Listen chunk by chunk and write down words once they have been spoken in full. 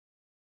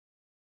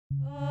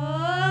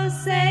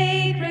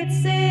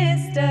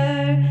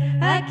sister,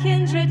 a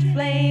kindred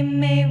flame,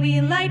 may we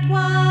light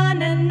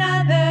one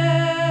another.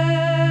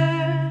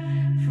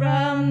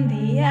 From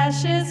the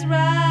ashes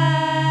rise,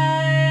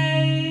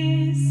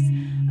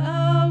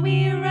 oh,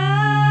 we rise,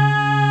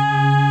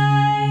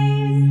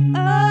 oh,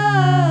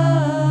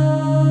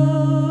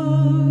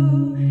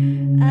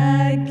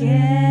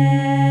 again.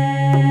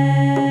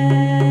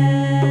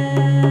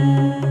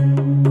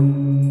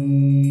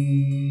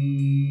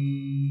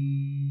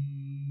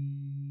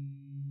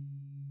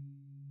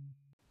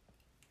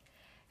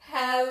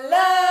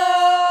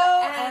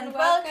 Hello, and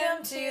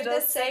welcome to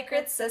the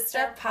Sacred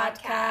Sister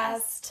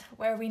Podcast,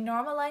 where we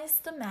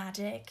normalize the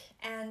magic.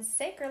 and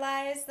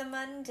sacralize the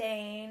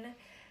mundane.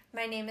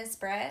 My name is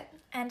Britt,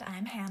 And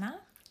I'm Hannah.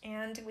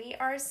 and we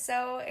are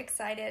so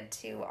excited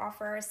to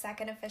offer our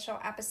second official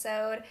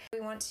episode.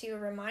 We want to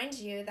remind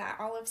you that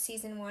all of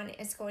season 1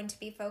 is going to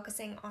be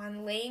focusing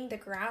on laying the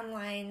ground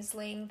lines,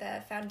 laying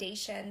the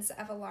foundations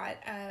of a lot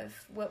of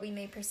what we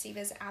may perceive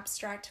as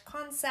abstract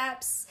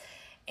concepts,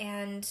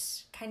 and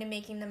kind of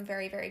making them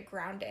very, very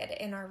grounded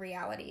in our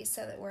reality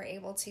so that we're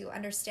able to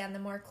understand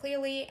them more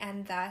clearly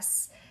and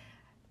thus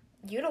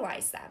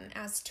utilize them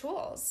as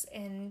tools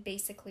in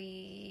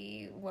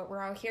basically what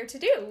we're all here to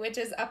do, which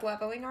is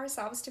up-leveling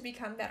ourselves to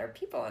become better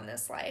people in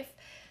this life.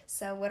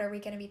 So what are we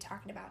going to be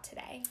talking about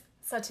today?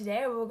 So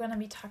today we're going to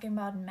be talking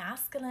about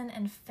masculine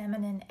and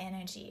feminine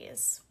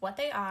energies, what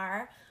they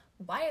are,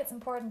 why it's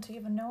important to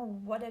even know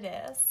what it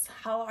is,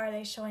 how are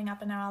they showing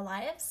up in our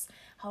lives,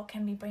 how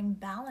can we bring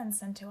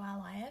balance into our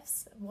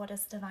lives, what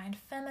is divine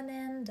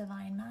feminine,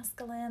 divine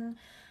masculine,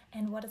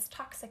 and what is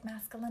toxic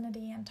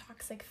masculinity and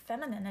toxic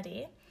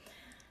femininity.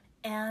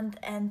 And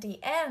at the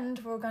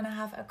end, we're going to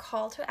have a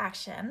call to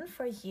action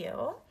for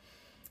you.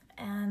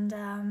 And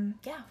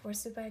we're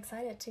super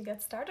excited to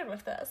get started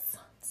with this.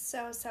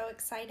 So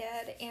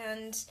excited,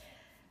 and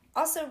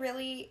also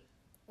really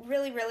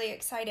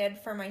excited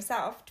for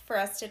myself for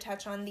us to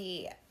touch on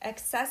the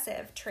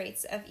excessive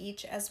traits of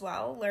each as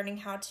well, learning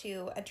how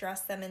to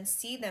address them and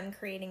see them,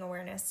 creating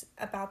awareness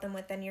about them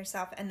within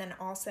yourself, and then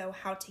also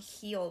how to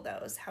heal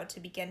those, how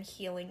to begin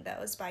healing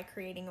those by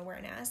creating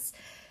awareness.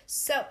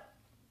 So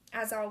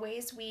as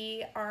always,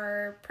 we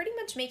are pretty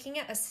much making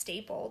it a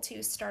staple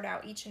to start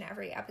out each and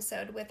every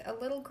episode with a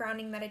little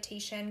grounding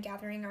meditation,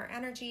 gathering our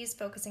energies,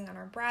 focusing on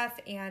our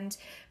breath, and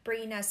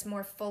bringing us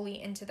more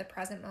fully into the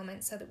present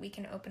moment so that we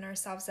can open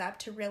ourselves up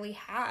to really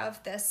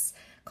have this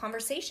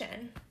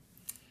conversation.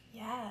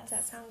 Yes. Does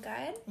that sound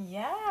good?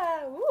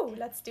 Yeah. Woo,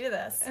 let's do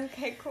this.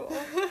 Okay, cool.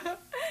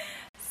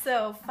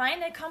 So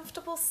find a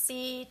comfortable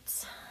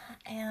seat,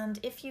 and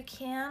if you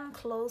can,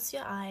 close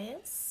your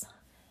eyes.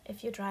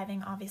 If you're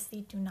driving,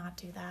 obviously do not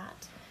do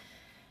that.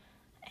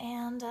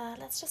 And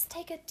let's just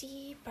take a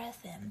deep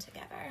breath in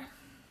together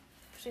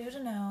through the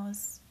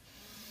nose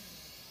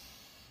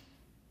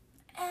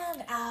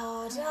and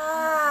out.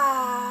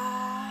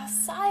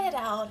 Sigh it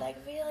out,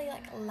 really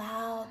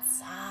loud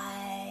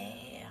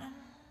sigh.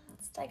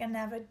 Let's take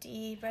another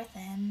deep breath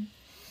in.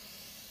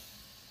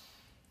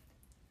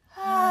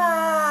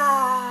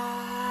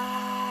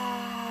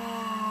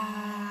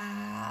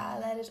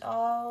 Let it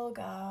all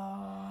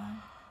go.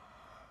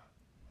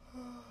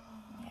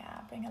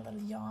 Bring a little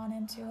yawn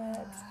into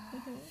it.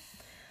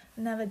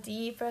 Another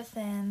deep breath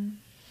in.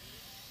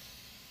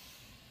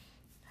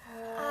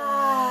 And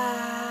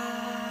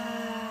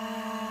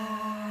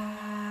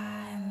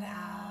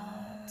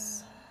out.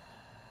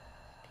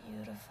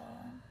 Beautiful.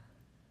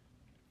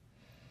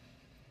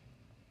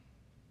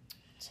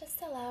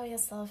 Just allow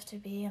yourself to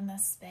be in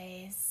this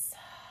space.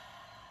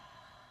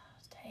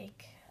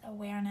 Take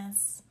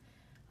awareness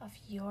of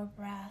your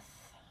breath.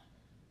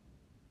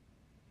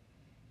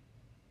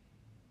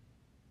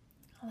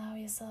 Allow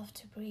yourself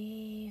to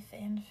breathe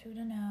in through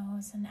the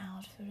nose and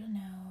out through the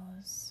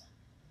nose.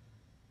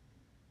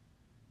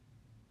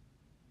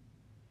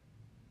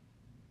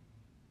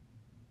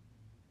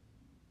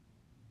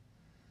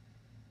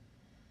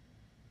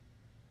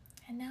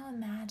 And now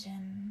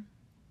imagine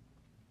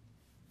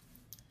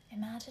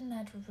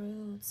that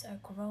roots are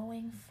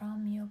growing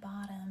from your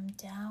bottom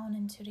down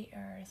into the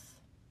earth.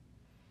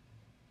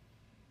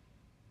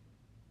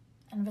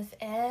 And with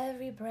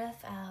every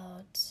breath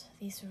out,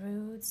 these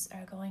roots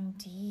are going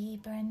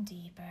deeper and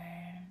deeper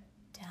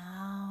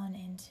down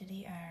into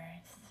the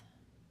earth.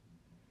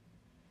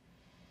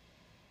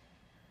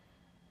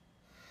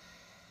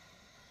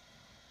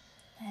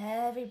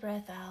 Every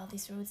breath out,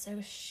 these roots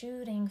are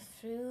shooting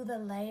through the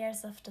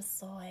layers of the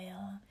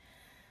soil,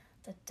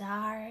 the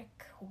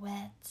dark,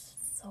 wet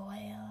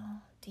soil,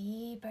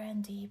 deeper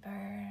and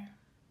deeper.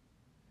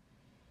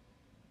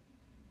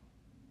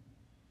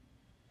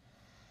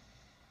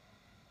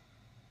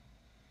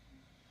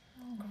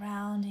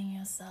 Grounding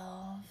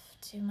yourself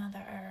to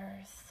Mother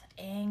Earth,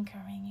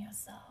 anchoring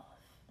yourself.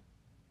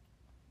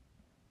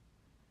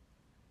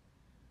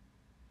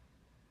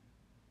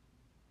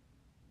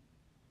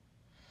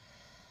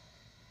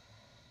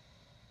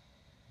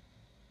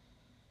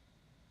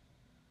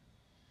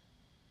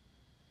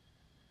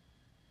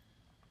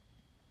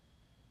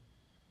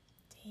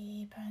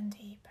 Deeper and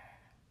deeper.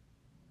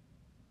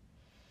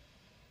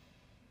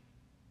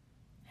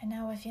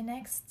 now with your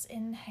next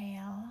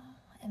inhale,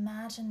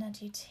 imagine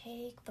that you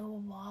take the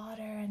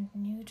water and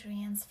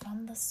nutrients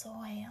from the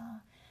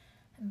soil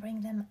and bring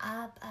them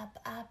up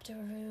the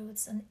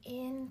roots and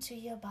into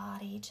your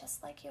body,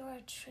 just like you're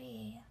a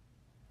tree.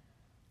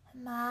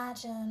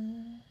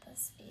 Imagine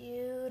this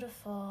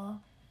beautiful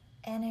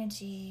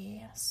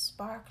energy,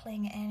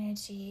 sparkling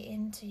energy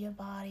into your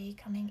body,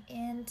 coming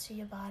into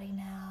your body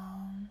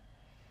now,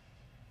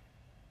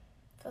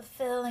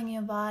 fulfilling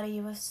your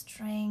body with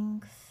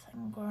strength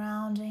and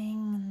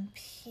grounding and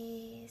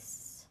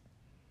peace.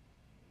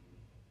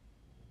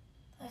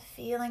 A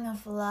feeling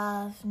of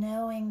love,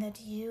 knowing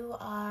that you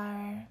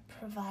are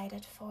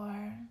provided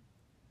for,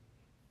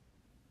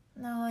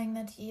 knowing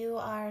that you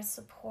are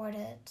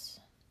supported,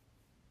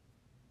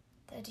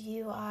 that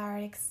you are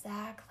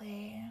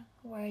exactly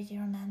where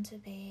you're meant to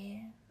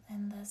be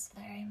in this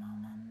very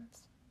moment.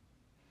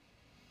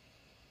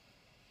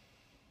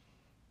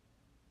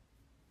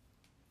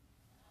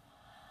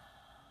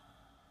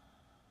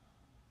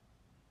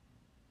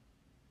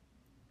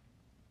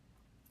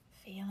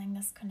 Feeling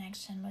this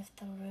connection with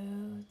the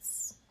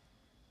roots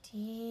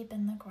deep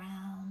in the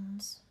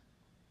ground,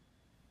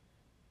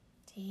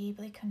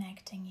 deeply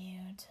connecting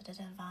you to the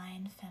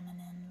divine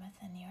feminine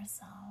within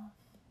yourself.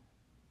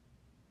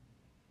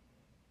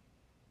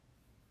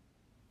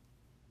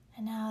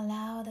 And now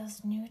allow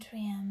those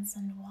nutrients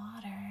and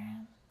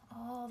water,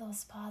 all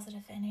those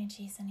positive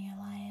energies in your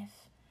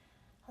life,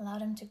 allow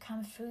them to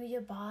come through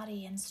your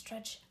body and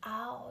stretch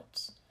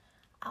out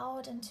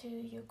into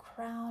your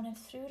crown and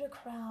through the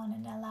crown,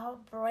 and allow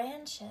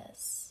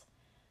branches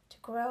to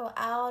grow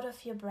out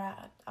of your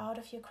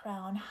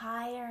crown,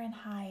 higher and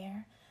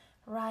higher,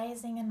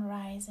 rising and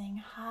rising,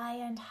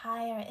 higher and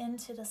higher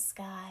into the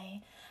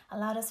sky.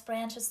 Allow those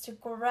branches to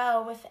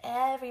grow with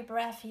every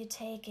breath you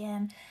take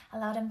in.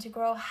 Allow them to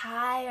grow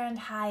higher and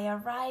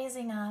higher,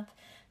 rising up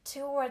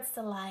towards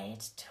the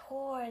light,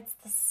 towards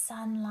the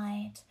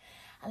sunlight.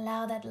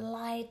 Allow that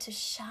light to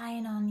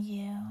shine on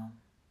you.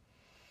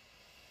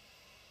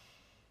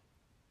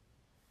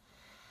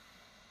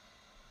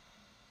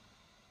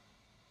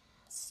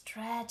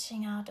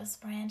 Stretching out those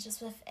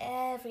branches with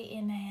every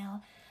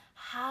inhale,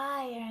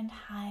 higher and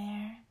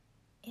higher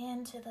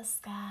into the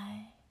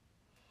sky.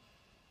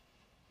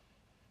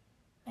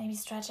 Maybe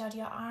stretch out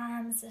your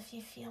arms if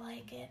you feel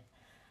like it.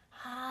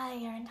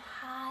 Higher and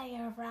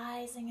higher,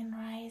 rising and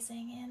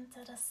rising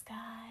into the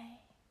sky.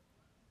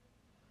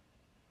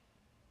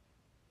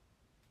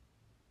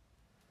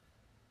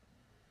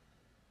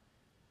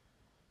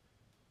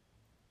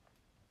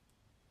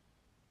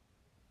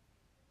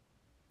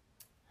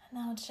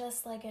 Now,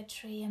 just like a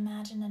tree,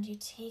 imagine that you're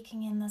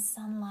taking in the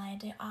sunlight,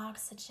 the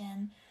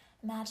oxygen.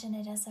 Imagine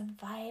it as a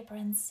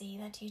vibrancy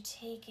that you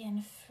take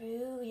in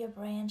through your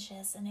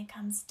branches, and it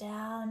comes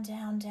down,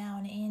 down,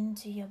 down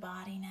into your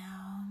body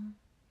now.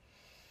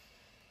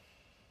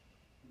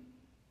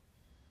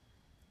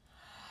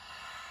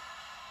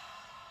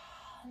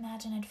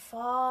 Imagine it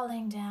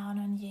falling down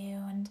on you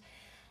and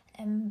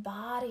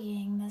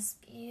embodying this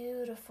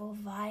beautiful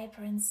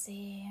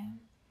vibrancy.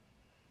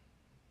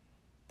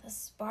 The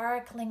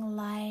sparkling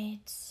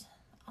light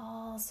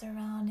all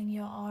surrounding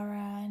your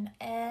aura and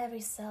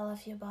every cell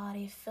of your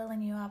body,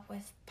 filling you up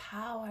with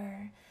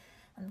power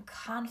and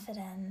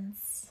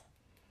confidence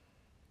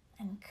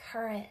and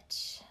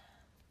courage.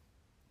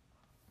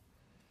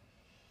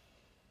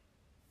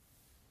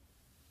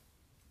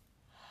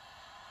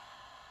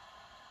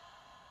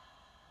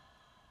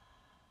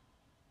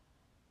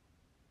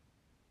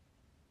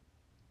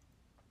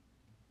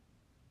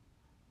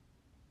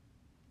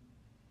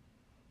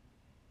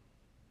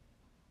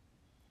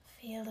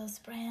 Feel those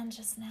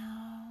branches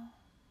now.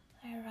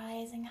 They're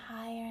rising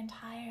higher and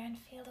higher, and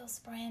feel those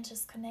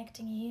branches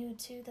connecting you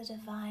to the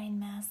divine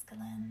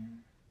masculine.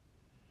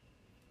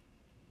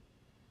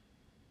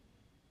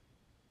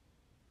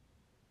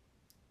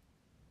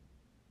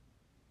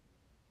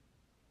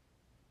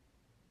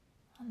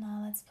 And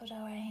now let's put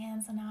our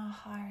hands on our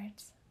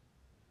heart.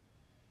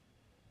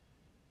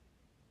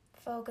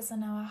 Focus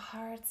on our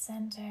heart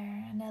center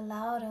and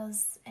allow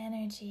those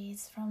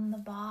energies from the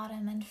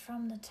bottom and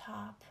from the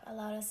top.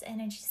 Allow those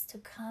energies to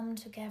come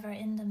together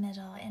in the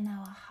middle, in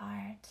our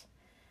heart.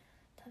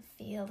 To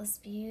feel this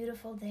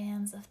beautiful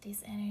dance of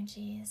these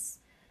energies.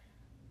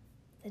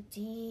 The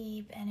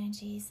deep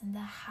energies and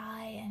the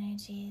high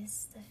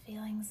energies. The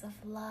feelings of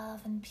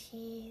love and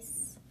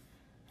peace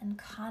and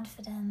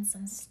confidence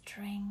and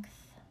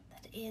strength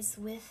that is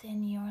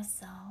within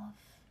yourself,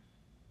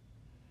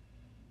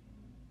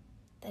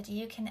 that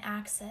you can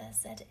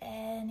access at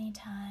any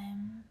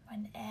time,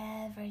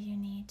 whenever you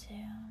need to.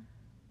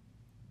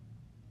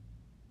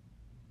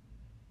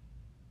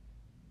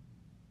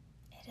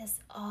 It is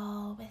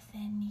all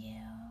within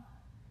you.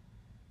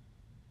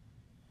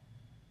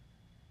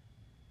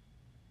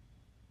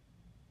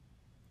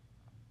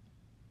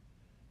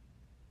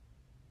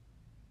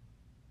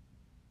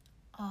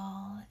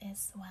 All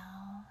is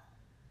well.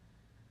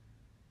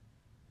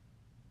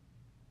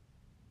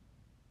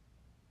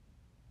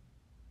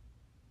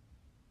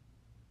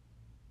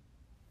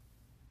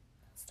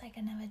 take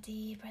another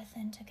deep breath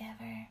in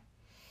together.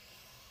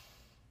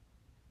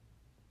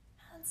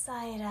 And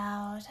sigh it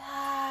out.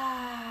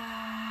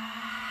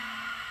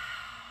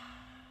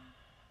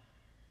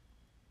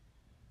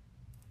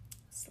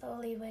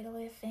 Slowly wiggle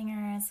your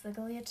fingers,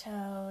 wiggle your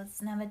toes.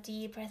 Another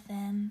deep breath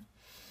in.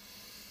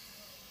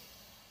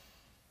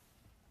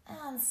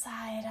 And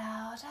sigh it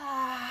out.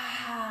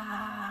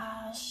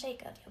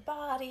 Shake out your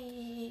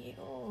body.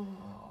 Ooh.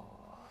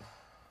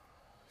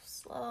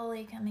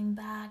 Slowly coming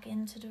back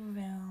into the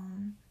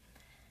room.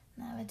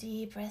 Now a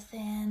deep breath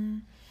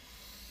in.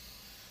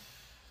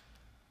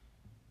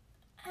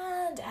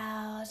 And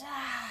out.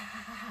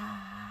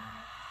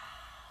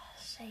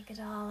 Shake it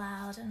all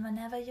out. And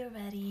whenever you're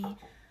ready,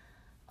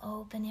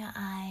 open your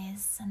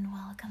eyes and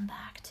welcome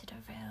back to the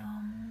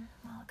room.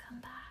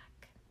 Welcome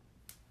back.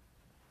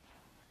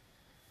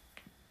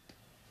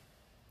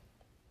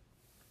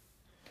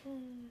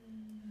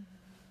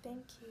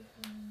 Thank you.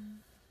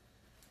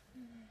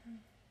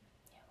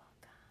 You're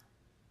welcome.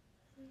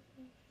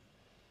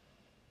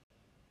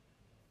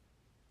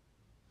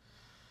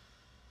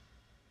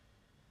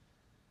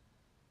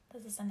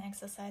 This is an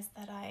exercise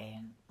that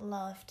I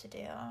love to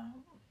do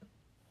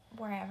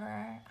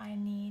wherever I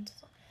need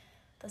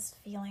this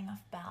feeling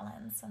of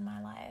balance in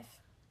my life.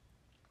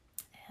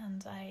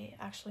 And I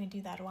actually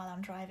do that while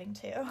I'm driving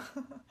too.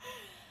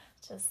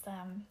 Just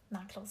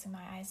not closing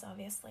my eyes,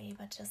 obviously,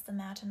 but just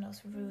imagine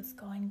those roots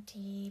going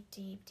deep,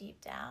 deep,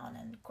 deep down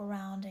and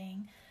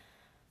grounding,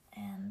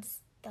 and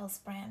those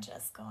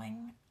branches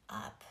going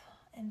up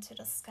into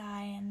the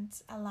sky and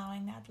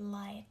allowing that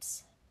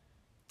light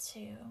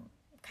to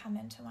come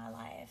into my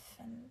life,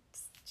 and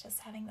just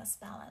having this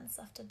balance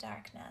of the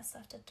darkness,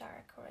 of the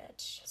dark,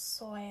 rich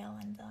soil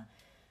and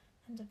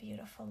the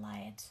beautiful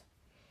light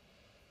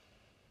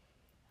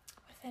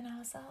within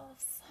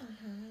ourselves.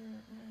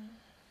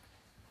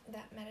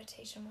 That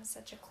meditation was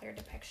such a clear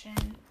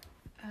depiction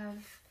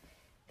of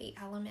the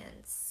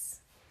elements,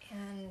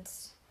 and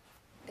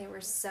they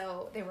were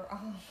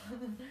all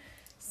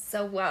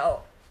so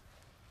well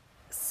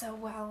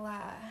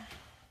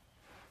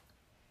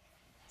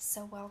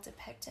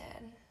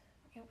depicted.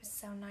 It was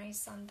so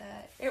nice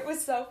it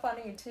was so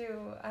funny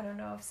too. I don't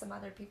know if some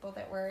other people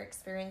that were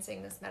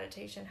experiencing this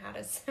meditation had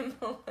a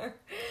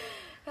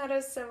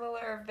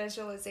similar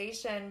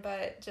visualization,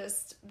 but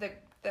just the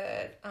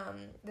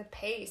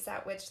pace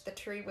at which the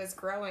tree was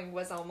growing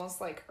was almost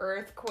like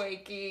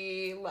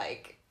earthquakey,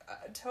 like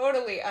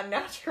totally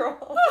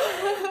unnatural.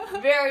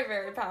 Very,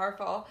 very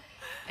powerful.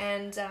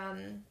 And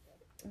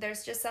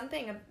there's just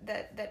something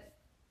that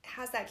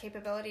has that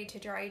capability to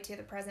draw you to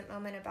the present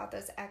moment about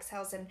those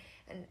exhales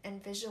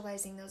and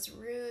visualizing those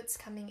roots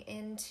coming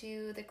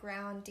into the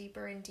ground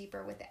deeper and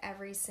deeper with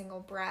every single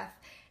breath,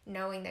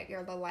 knowing that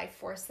you're the life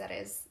force that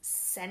is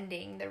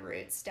sending the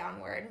roots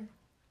downward.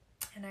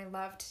 And I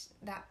loved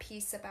that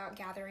piece about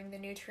gathering the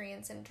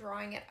nutrients and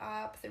drawing it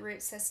up the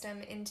root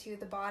system into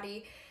the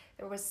body.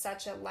 There was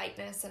such a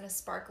lightness and a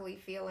sparkly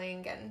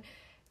feeling and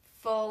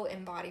full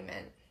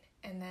embodiment,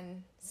 and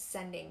then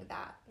sending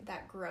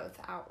that growth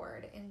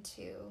outward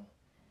into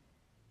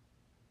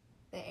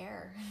the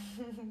air,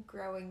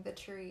 growing the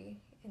tree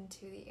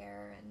into the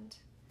air. And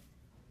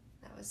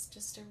that was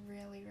just a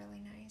really,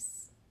 really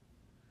nice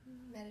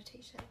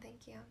meditation.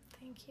 Thank you.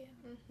 Thank you.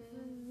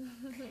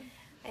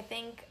 I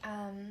think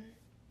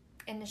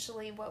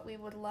initially what we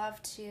would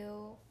love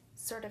to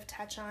sort of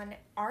touch on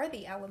are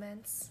the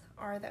elements,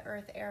 are the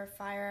earth, air,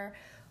 fire,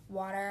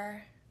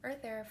 water,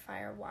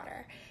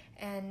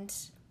 and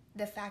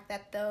the fact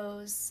that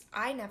those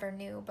I never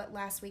knew, but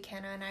last week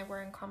Hannah and I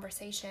were in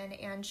conversation,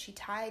 and she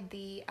tied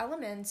the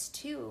elements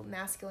to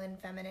masculine,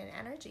 feminine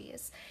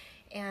energies.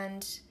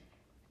 And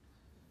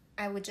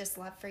I would just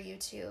love for you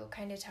to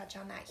kind of touch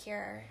on that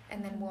here,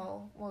 and then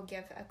we'll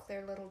give a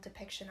clear little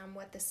depiction on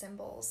what the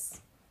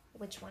symbols,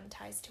 which one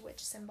ties to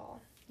which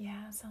symbol.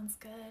 Yeah, sounds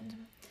good.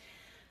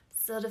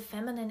 So the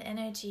feminine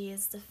energy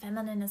is the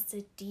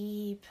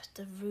deep,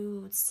 the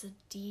roots, the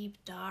deep,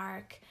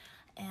 dark,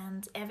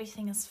 and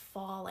everything is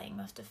falling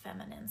with the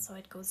feminine, so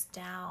it goes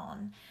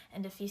down.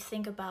 And if you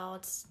think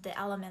about the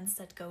elements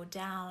that go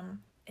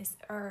down, is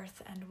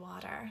earth and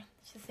water.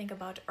 If you think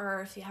about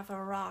earth, you have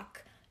a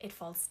rock, it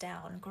falls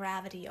down.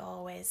 Gravity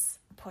always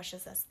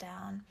pushes us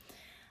down.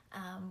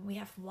 We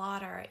have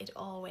water, it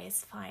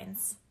always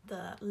finds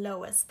the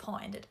lowest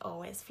point, it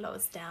always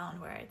flows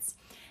downwards.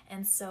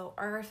 And so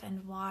earth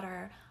and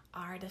water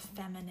are the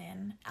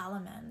feminine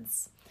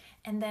elements.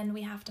 And then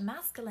we have the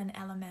masculine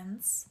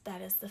elements,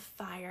 that is the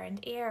fire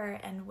and air,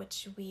 and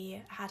which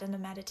we had in the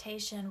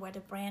meditation, where the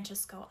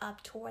branches go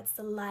up towards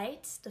the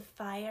light, the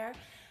fire,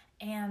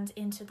 and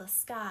into the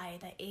sky,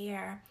 the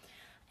air.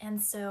 And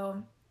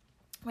so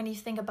when you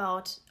think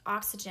about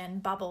oxygen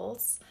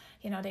bubbles,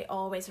 they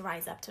always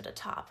rise up to the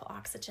top.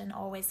 Oxygen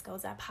always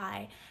goes up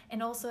high.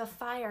 And also a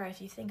fire,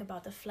 if you think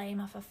about the flame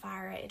of a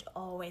fire, it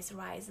always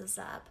rises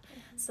up.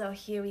 So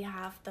here we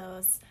have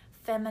those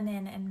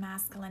feminine and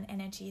masculine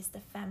energies, the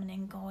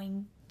feminine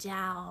going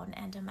down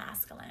and the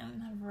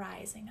masculine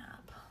rising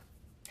up.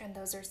 And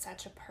those are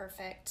such a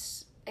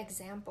perfect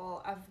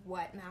example of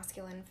what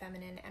masculine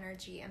feminine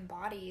energy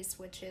embodies,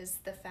 which is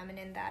the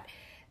feminine that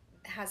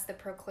has the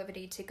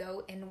proclivity to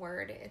go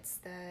inward. It's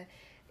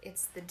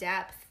the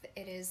depth.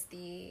 It is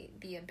the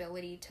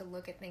ability to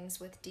look at things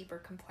with deeper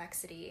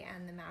complexity,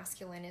 and the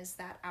masculine is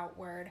that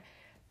outward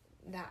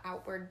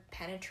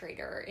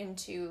penetrator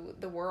into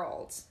the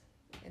world.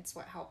 It's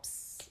what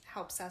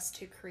helps us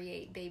to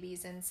create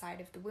babies inside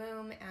of the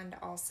womb, and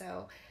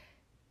also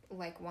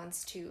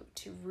wants to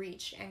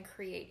reach and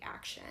create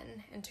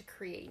action and to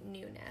create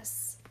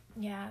newness.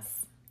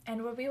 Yes.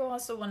 And what we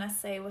also want to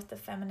say with the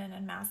feminine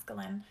and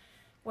masculine,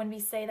 when we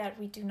say that,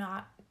 we do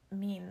not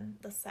mean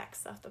the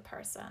sex of the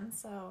person.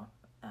 So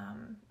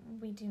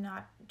we do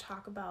not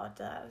talk about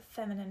the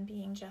feminine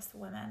being just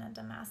women and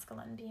the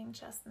masculine being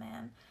just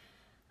men.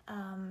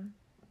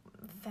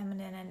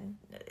 Feminine and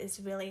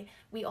is really,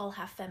 we all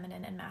have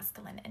feminine and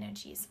masculine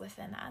energies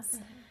within us.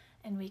 Mm-hmm.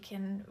 And we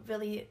can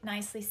really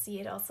nicely see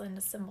it also in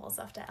the symbols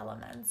of the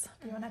elements.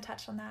 Do you want to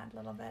touch on that a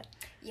little bit?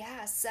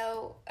 Yeah,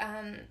 so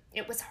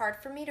it was hard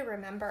for me to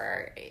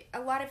remember.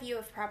 A lot of you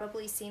have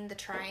probably seen the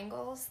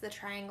triangles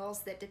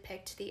that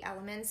depict the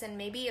elements. And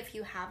maybe if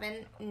you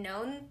haven't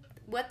known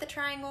what the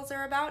triangles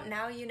are about,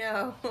 now you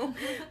know.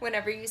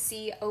 Whenever you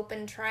see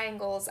open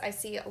triangles, I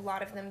see a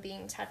lot of them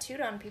being tattooed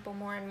on people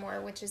more and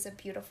more, which is a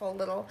beautiful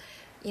little,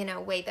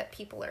 way that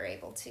people are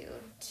able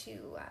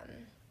to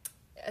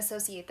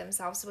associate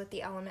themselves with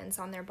the elements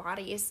on their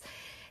bodies.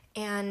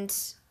 And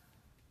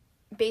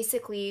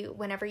basically,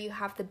 whenever you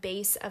have the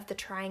base of the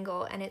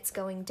triangle and it's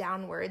going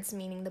downwards,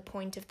 meaning the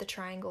point of the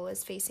triangle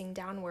is facing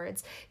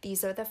downwards,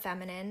 these are the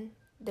feminine.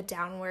 The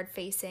downward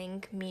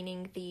facing,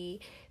 meaning the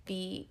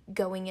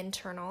going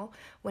internal.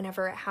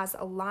 Whenever it has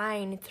a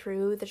line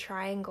through the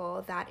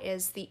triangle, that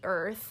is the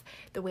earth.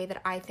 The way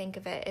that I think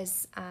of it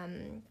is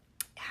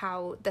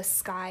how the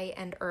sky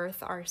and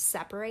earth are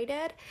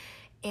separated,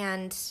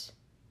 and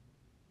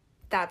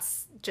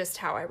that's just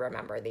how I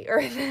remember the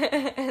earth.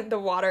 And the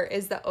water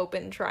is the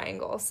open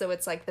triangle, so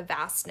it's like the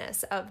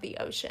vastness of the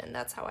ocean.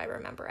 That's how I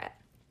remember it.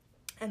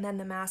 And then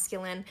the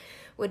masculine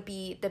would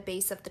be the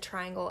base of the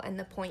triangle and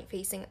the point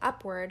facing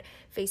upward,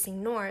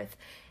 facing north.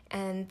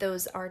 And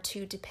those are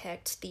to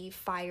depict the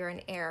fire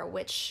and air,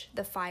 which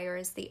the fire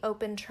is the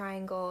open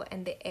triangle,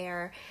 and the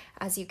air,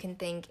 as you can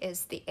think,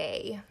 is the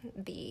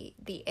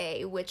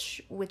A,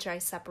 which I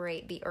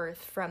separate the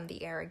earth from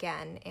the air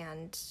again.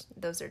 And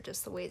those are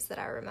just the ways that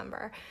I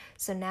remember.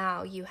 So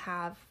now you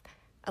have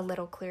a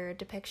little clearer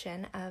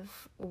depiction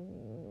of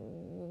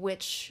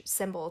which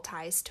symbol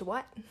ties to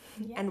what.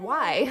 Yay. And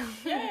why.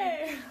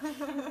 Yay!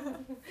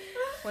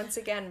 Once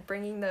again,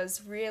 bringing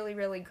those really,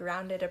 really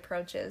grounded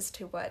approaches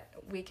to what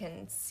we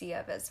can see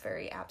of as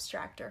very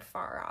abstract or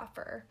far off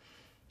or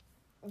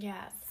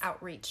yes,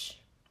 outreach.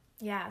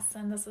 Yes,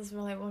 and this is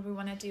really what we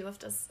want to do with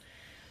this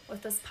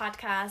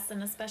podcast,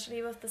 and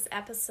especially with this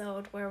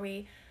episode, where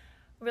we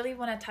really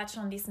want to touch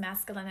on these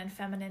masculine and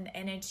feminine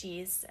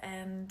energies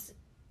and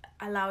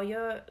allow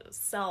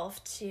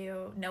yourself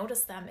to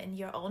notice them in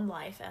your own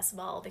life as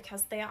well,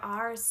 because they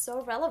are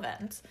so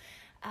relevant.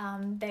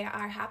 They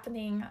are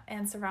happening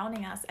and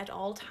surrounding us at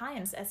all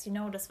times, as you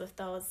notice with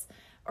those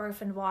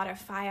earth and water,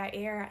 fire,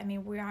 air. I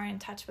mean, we are in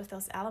touch with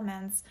those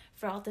elements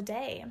throughout the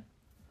day,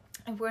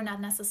 and we're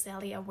not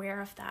necessarily aware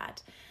of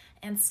that.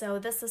 And so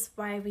this is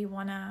why we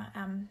want to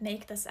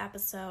make this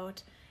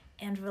episode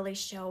and really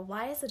show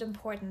why is it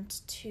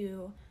important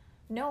to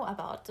know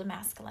about the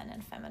masculine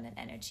and feminine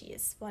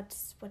energies. What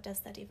does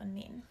that even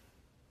mean?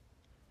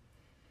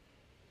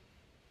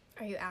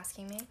 Are you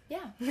asking me?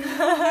 Yeah.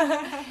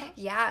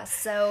 Yeah,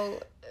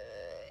 so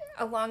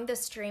along the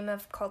stream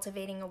of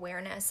cultivating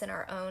awareness in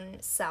our own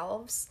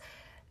selves,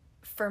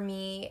 for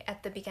me,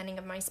 at the beginning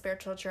of my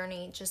spiritual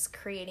journey, just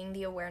creating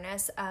the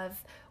awareness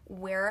of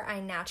where I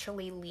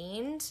naturally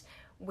leaned,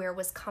 where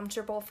was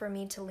comfortable for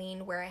me to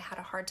lean, where I had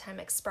a hard time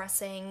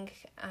expressing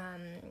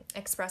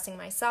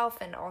myself,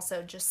 and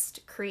also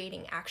just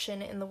creating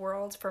action in the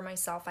world. For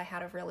myself, I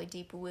had a really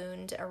deep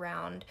wound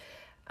around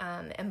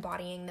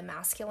embodying the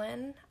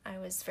masculine. I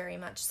was very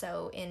much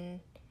so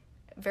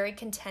very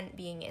content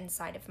being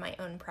inside of my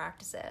own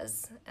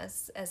practices,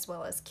 as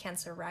well as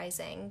Cancer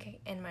rising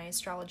in my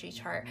astrology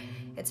chart.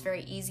 It's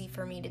very easy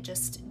for me to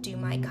just do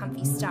my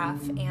comfy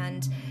stuff,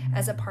 and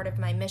as a part of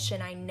my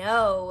mission, I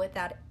know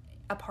that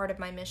a part of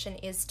my mission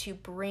is to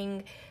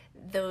bring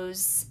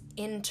those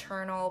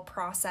internal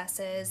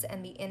processes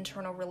and the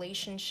internal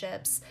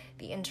relationships,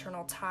 the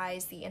internal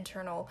ties, the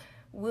internal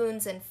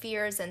wounds and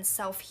fears and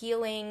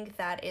self-healing.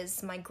 That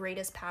is my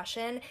greatest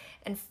passion,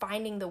 and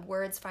finding the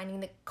words, finding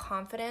the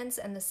confidence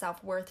and the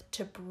self-worth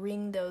to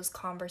bring those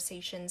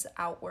conversations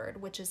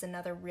outward, which is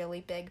another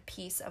really big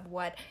piece of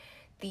what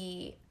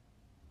the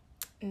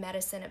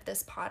medicine of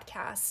this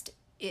podcast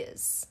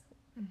is.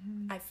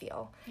 Mm-hmm. I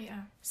feel.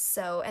 Yeah.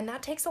 So, and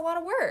that takes a lot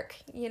of work,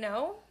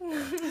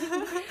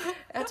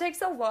 That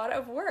takes a lot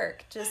of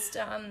work. Just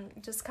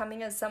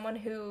coming as someone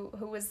who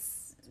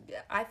was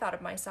I thought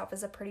of myself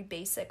as a pretty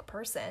basic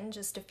person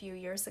just a few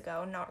years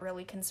ago, not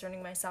really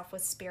concerning myself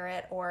with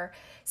spirit or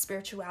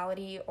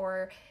spirituality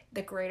or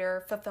the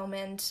greater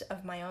fulfillment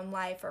of my own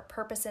life or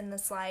purpose in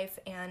this life.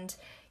 And,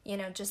 you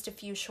know, just a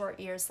few short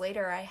years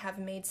later, I have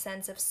made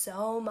sense of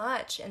so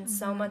much, and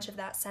so much of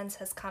that sense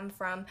has come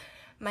from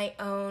my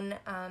own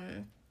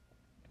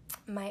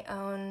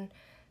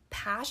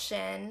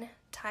passion,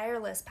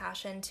 tireless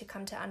passion to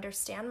come to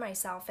understand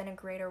myself in a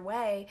greater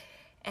way.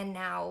 And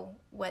now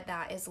what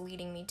that is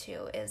leading me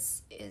to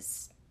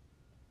is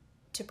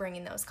to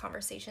bringing those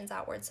conversations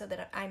outward so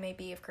that I may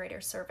be of greater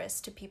service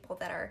to people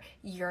that are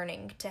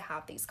yearning to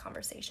have these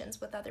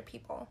conversations with other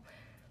people.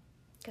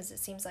 Because it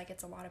seems like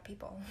it's a lot of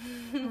people.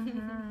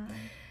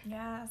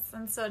 Yes,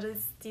 and so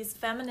these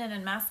feminine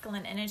and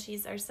masculine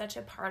energies are such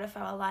a part of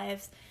our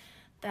lives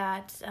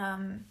that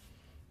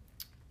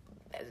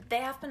they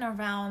have been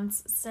around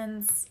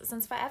since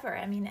forever.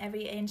 I mean,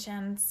 every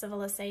ancient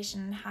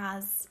civilization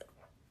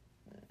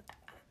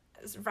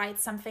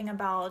writes something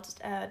about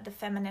the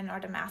feminine or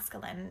the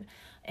masculine.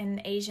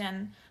 In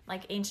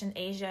ancient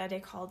Asia, they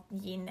called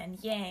yin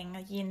and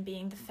yang, yin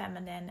being the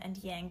feminine and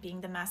yang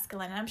being the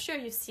masculine. And I'm sure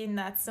you've seen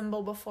that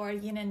symbol before,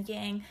 yin and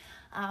yang,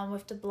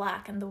 with the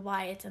black and the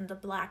white, and the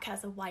black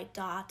has a white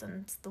dot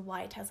and the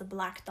white has a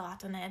black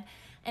dot in it.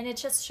 And it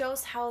just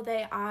shows how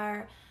they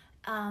are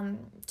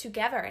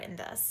together in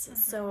this.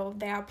 So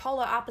they are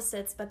polar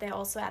opposites, but they're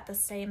also at the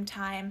same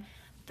time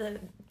the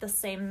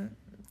same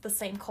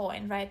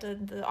coin, right?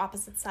 The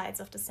opposite sides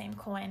of the same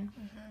coin.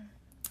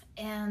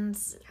 And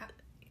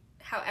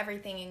how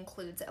everything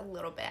includes a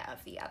little bit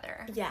of the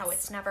other. Yes. How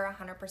it's never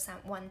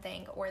 100% one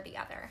thing or the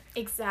other.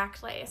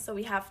 Exactly. So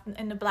we have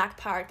in the black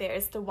part there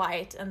is the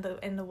white, and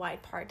in the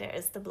white part there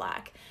is the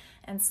black.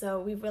 And so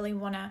we really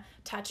want to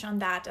touch on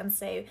that and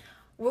say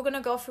we're going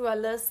to go through a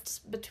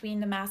list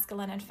between the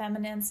masculine and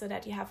feminine so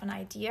that you have an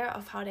idea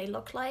of how they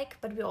look like.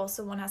 But we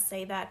also want to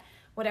say that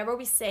whatever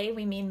we say,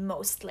 we mean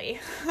mostly.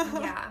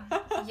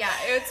 Yeah,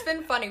 it's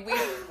been funny.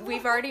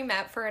 We've already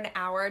met for an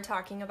hour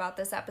talking about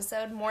this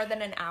episode. More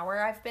than an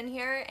hour I've been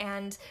here,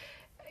 and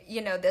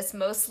you know, this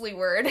mostly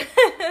word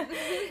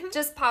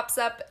just pops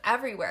up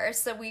everywhere.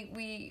 So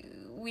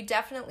we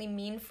definitely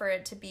mean for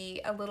it to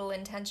be a little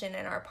intention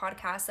in our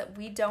podcast, that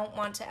we don't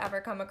want to ever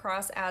come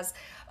across as,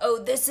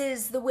 oh, this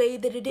is the way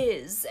that it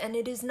is and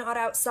it is not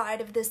outside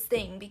of this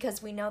thing,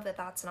 because we know that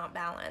that's not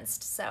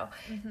balanced. So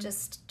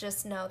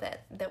just know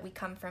that we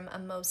come from a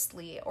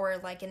mostly, or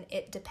like an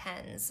it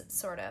depends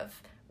sort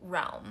of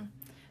realm.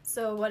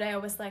 So what I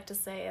always like to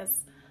say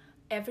is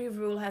every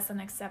rule has an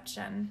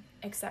exception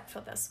except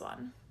for this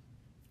one.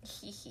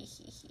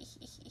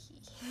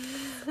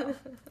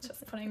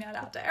 Just putting that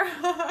out there.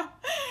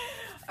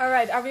 All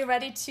right, are we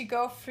ready to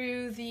go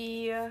through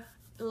the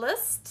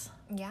list?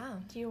 Yeah.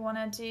 Do you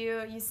want to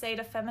you say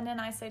the feminine,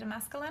 I say the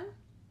masculine?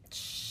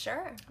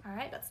 Sure. All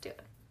right, let's do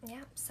it.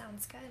 Yeah,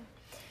 sounds good.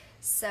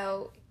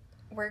 So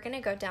we're going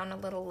to go down a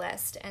little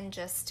list and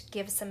just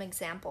give some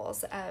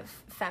examples of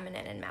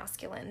feminine and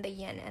masculine, the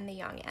yin and the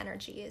yang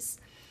energies.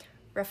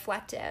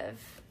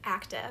 Reflective,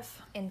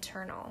 active,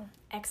 internal,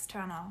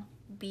 external,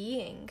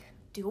 being,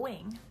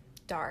 doing,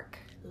 dark,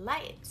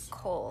 light,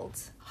 cold,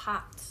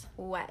 hot,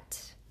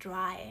 wet,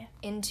 dry,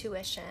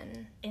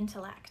 intuition,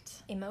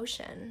 intellect,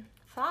 emotion,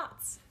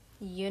 thoughts,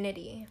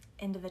 unity,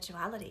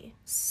 individuality,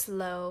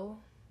 slow,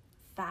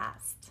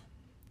 fast,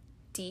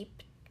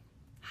 deep,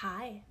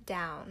 high,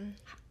 down,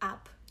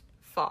 up,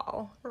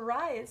 fall,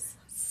 rise,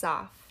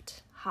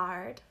 soft,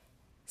 hard,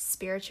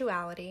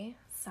 spirituality,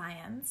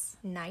 science,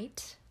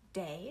 night,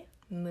 day,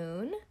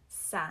 moon,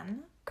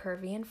 sun,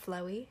 curvy and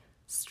flowy,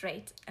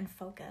 straight and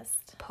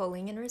focused,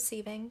 pulling and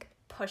receiving,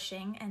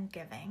 pushing and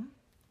giving,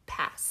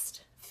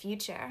 past,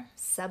 future,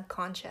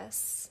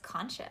 subconscious,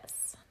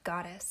 conscious,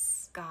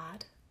 goddess,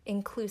 God,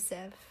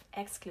 inclusive,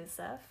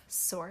 exclusive,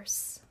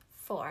 source,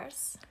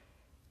 force,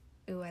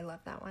 ooh, I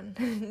love that one,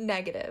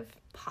 negative,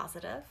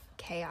 positive,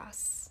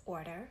 chaos,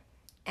 order,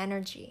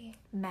 energy,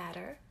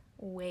 matter,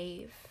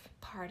 wave,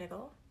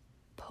 particle,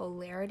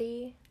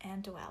 polarity,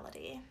 and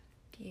duality.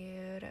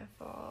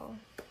 Beautiful.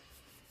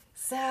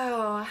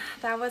 So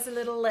that was a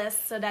little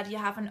list so that you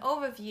have an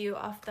overview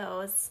of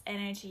those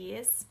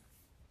energies.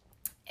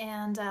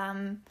 And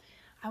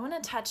I want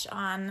to touch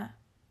on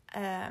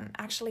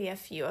actually a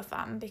few of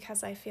them,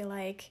 because I feel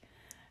like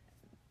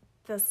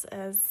there's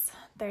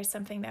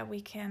something that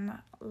we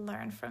can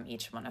learn from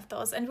each one of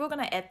those. And we're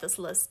going to add this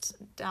list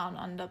down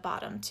on the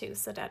bottom too,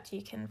 so that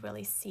you can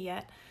really see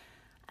it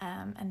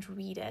and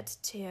read it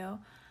too.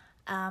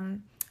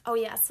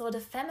 So the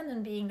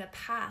feminine being the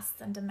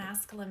past and the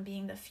masculine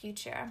being the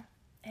future.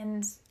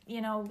 And,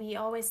 you know, we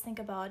always think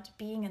about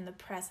being in the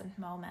present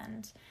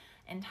moment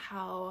and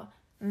how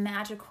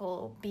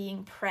magical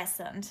being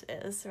present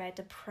is, right?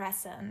 The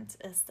present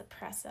is the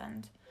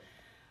present.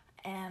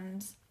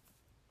 And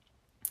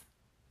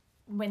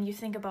when you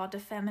think about the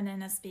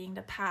feminine as being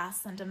the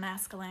past and the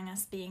masculine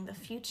as being the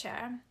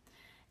future,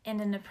 And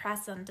in the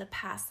present, the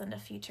past and the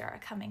future are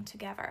coming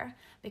together,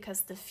 because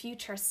the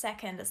future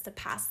second is the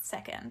past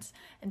second,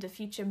 and the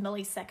future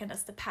millisecond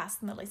is the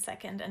past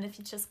millisecond. And if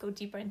you just go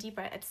deeper and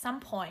deeper, at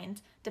some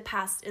point, the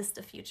past is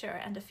the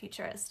future and the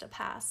future is the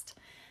past.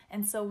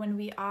 And so when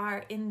we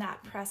are in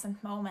that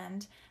present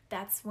moment,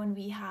 that's when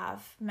we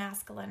have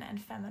masculine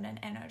and feminine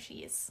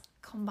energies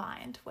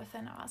combined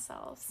within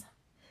ourselves.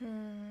 I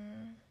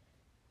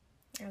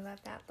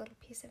love that little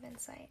piece of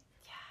insight.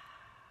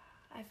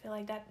 I feel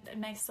like that it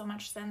makes so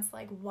much sense,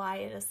 like why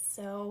it is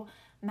so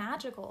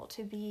magical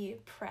to be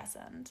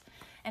present.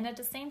 And at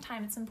the same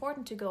time, it's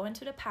important to go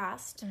into the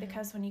past,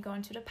 because when you go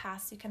into the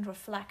past, you can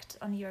reflect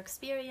on your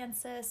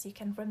experiences, you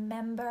can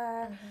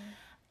remember,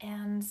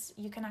 and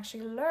you can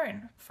actually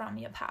learn from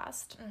your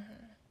past.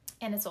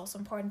 And it's also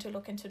important to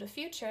look into the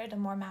future, the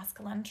more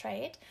masculine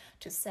trait,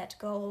 to set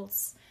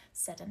goals,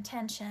 set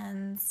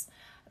intentions,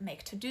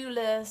 make to-do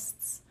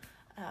lists,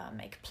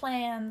 make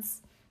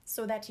plans,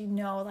 so that you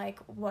know, like,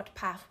 what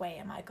pathway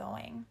am I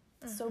going?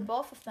 So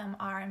both of them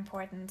are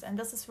important. And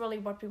this is really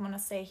what we want to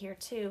say here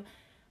too.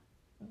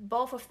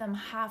 Both of them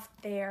have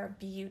their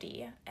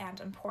beauty and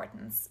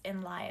importance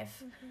in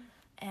life.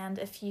 And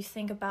if you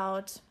think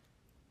about,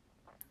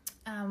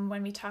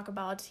 when we talk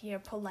about here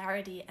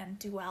polarity and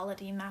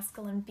duality,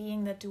 masculine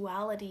being the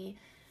duality,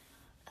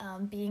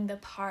 being the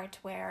part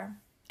where,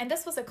 and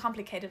this was a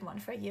complicated one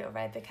for you,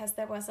 right? Because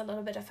there was a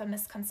little bit of a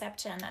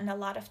misconception, and a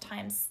lot of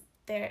times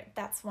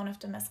that's one of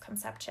the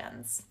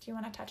misconceptions. Do you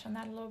want to touch on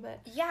that a little bit?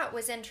 Yeah, it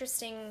was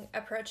interesting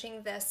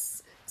approaching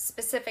this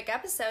specific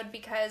episode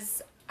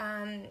because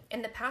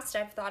in the past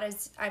I've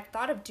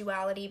thought of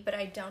duality, but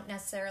I don't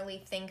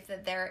necessarily think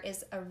that there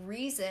is a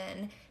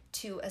reason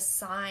to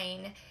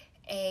assign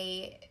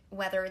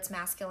whether it's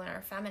masculine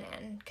or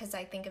feminine, because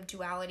I think of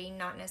duality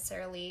not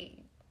necessarily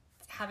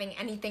having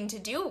anything to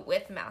do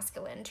with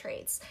masculine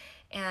traits.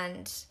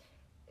 And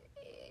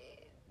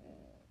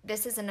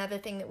this is another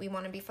thing that we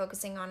want to be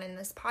focusing on in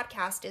this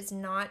podcast, is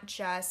not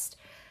just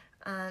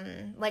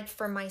like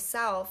for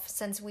myself,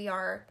 since we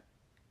are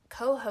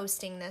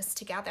co-hosting this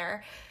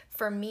together,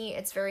 for me,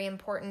 it's very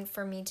important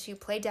for me to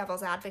play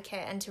devil's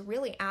advocate and to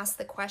really ask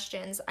the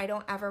questions. I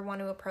don't ever want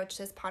to approach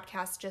this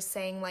podcast just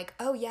saying like,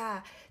 oh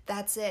yeah,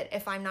 that's it,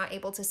 if I'm not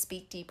able to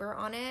speak deeper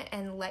on it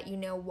and let you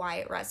know why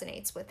it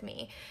resonates with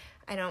me.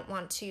 I don't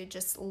want to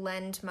just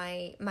lend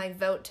my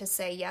vote to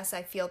say, yes,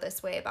 I feel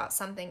this way about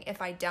something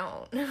if I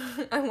don't.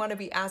 I want to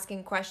be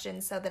asking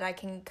questions so that I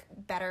can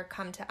better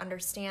come to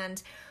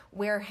understand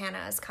where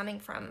Hannah is coming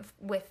from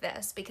with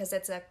this, because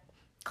it's a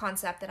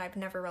concept that I've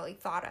never really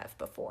thought of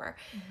before.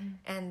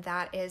 And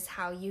that is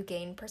how you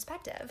gain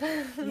perspective.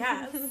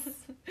 Yes.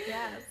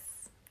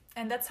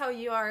 And that's how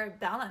you are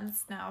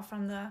balanced now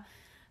from the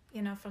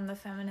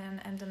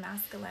feminine and the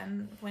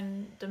masculine,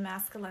 when the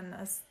masculine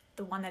is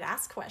the one that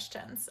asks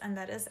questions and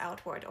that is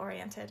outward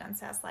oriented and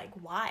says like,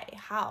 why,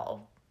 how,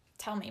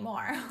 tell me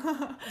more.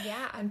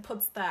 And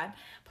puts that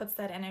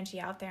energy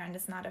out there and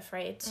is not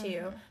afraid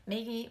to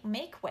maybe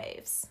make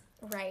waves.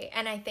 Right.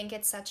 And I think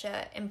it's such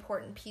an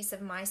important piece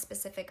of my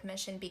specific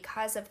mission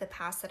because of the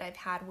past that I've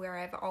had, where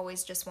I've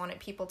always just wanted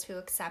people to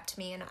accept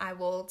me, and I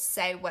will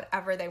say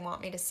whatever they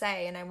want me to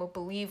say, and I will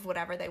believe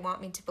whatever they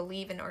want me to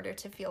believe in order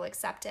to feel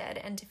accepted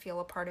and to feel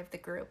a part of the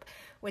group,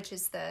 which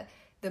is the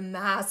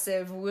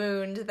massive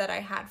wound that I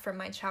had from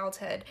my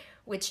childhood,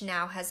 which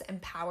now has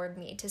empowered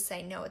me to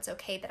say, no, it's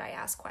okay that I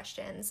ask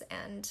questions,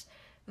 and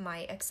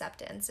my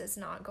acceptance is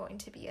not going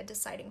to be a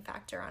deciding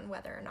factor on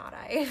whether or not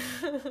I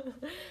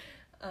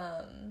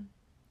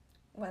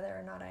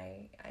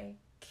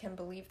can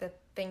believe the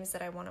things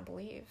that I want to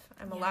believe.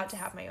 I'm allowed to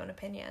have my own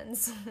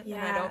opinions. And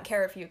I don't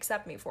care if you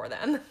accept me for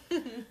them.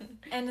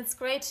 And it's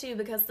great too,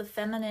 because the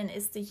feminine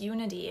is the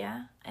unity,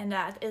 and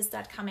that is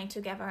that coming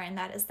together, and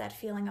that is that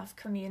feeling of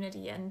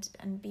community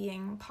and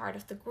being part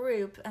of the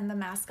group, and the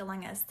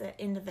masculine is the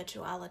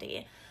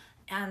individuality.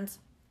 And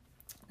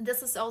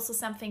this is also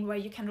something where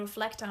you can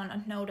reflect on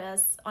and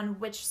notice on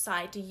which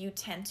side do you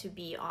tend to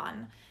be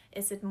on.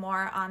 Is it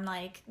more on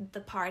like the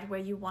part where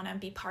you want to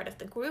be part of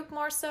the group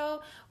more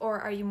so, or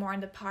are you more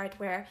in the part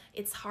where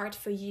it's hard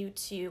for you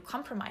to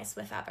compromise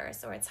with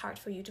others, or it's hard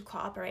for you to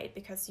cooperate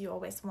because you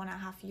always want to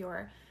have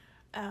your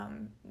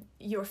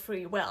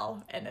free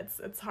will, and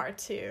it's hard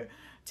to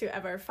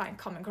ever find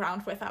common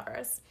ground with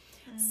others.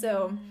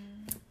 So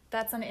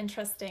that's an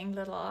interesting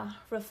little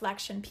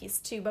reflection piece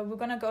too, but we're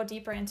going to go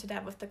deeper into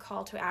that with the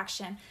call to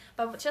action.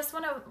 But just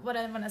what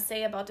I want to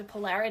say about the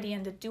polarity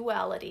and the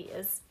duality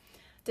is,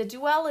 the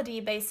duality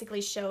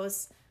basically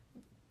shows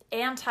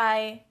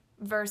anti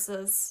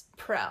versus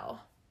pro,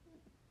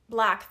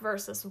 black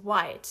versus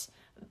white,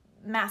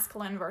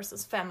 masculine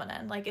versus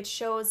feminine. Like it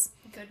shows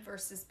good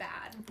versus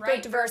bad,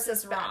 right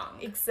versus wrong.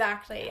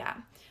 Exactly, yeah.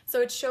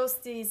 So it shows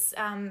these,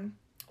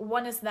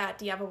 one is that,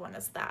 the other one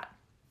is that,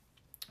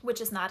 which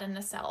is not in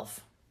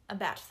itself a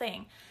bad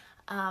thing.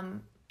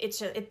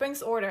 It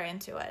brings order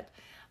into it.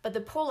 But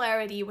the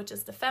polarity, which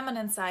is the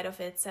feminine side of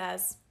it,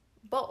 says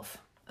both.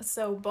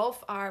 So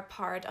both are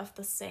part of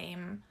the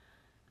same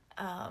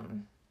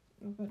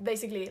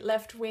basically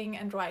left wing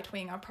and right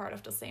wing are part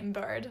of the same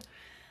bird.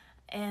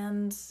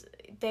 And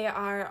they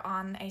are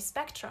on a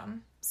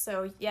spectrum.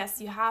 So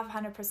yes, you have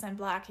 100%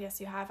 black, yes,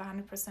 you have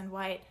 100%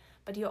 white,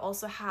 but you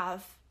also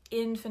have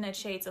infinite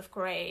shades of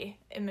gray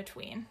in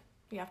between.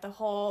 You have the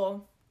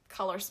whole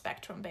color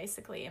spectrum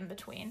basically in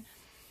between.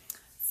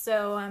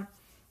 So,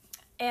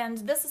 and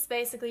this is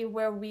basically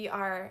where we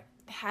are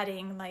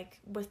heading, like,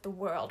 with the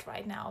world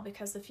right now.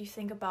 Because if you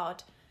think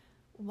about,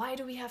 why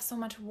do we have so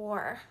much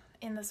war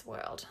in this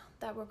world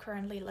that we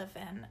currently live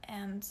in?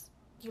 And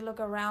you look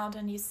around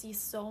and you see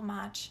so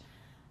much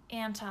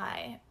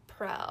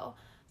anti-pro,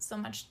 so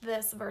much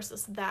this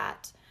versus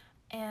that,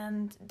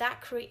 and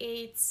that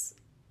creates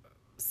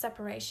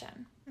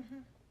separation.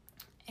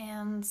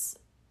 And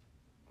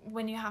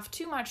when you have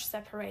too much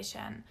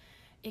separation,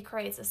 it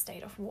creates a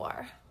state of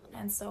war.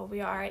 And so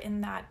we are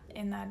in that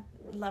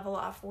level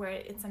of where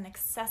it's an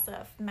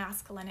excessive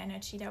masculine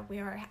energy that we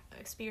are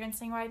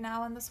experiencing right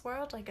now in this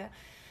world, like a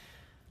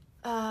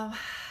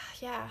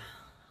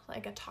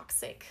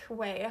toxic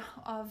way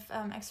of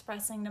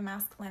expressing the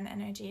masculine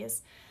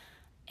energies.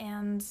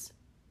 And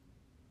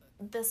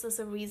this is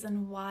a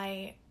reason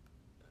why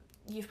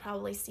you've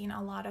probably seen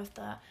a lot of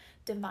the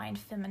divine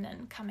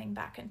feminine coming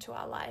back into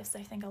our lives.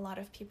 I think a lot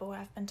of people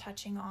have been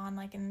touching on,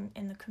 like in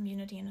the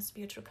community, in the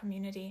spiritual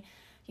community,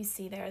 you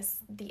see there's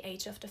the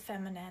age of the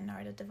feminine,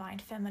 or the divine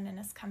feminine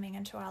is coming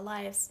into our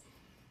lives.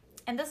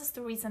 And this is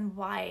the reason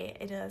why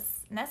it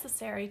is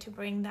necessary to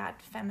bring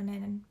that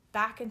feminine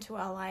back into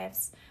our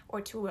lives, or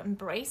to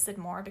embrace it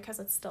more, because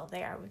it's still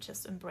there. We're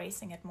just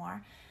embracing it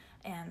more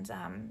and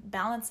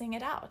balancing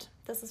it out.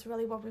 This is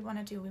really what we want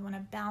to do. We want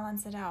to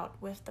balance it out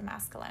with the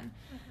masculine.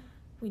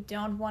 We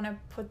don't want to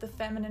put the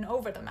feminine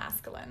over the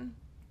masculine,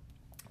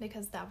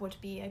 because that would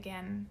be,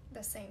 again,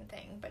 the same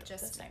thing, but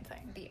just the same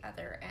thing, the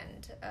other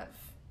end of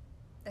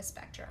the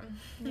spectrum.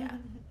 Yeah.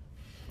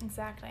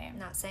 Exactly. I'm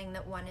not saying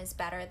that one is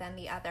better than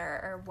the other,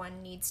 or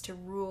one needs to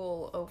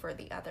rule over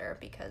the other,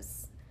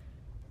 because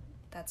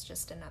that's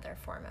just another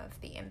form of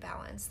the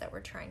imbalance that we're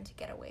trying to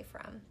get away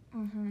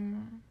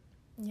from.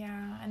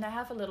 Yeah, and I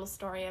have a little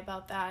story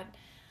about that.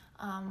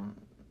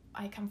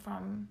 I come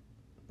from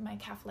my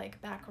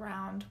Catholic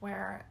background,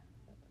 where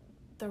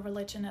the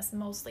religion is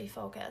mostly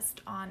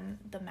focused on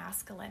the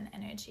masculine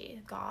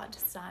energy, God,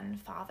 Son,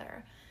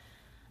 Father.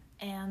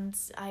 And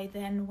I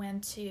then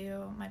went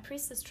to my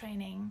priestess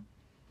training,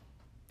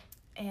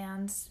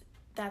 and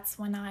that's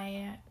when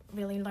I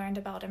really learned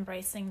about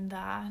embracing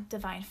the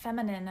divine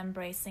feminine,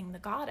 embracing the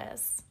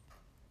goddess.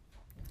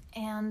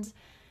 And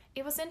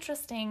it was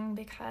interesting,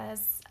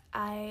 because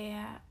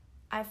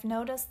I've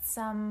noticed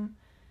some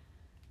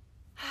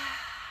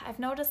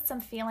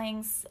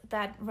feelings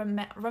that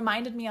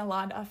reminded me a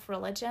lot of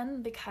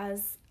religion,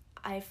 because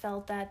I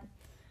felt that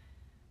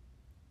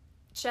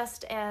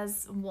just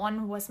as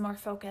one was more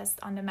focused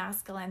on the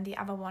masculine, the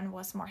other one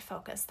was more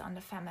focused on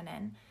the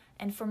feminine.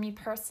 And for me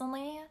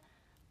personally,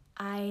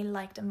 I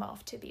like them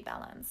both to be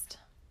balanced.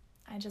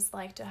 I just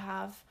like to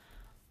have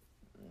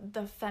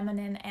the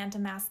feminine and the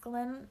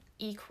masculine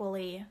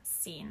equally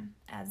seen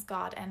as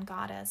God and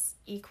goddess,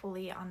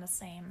 equally on the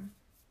same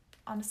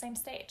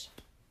stage.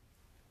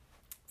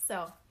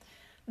 So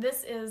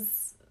this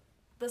is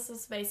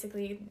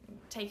basically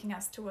taking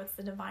us towards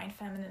the divine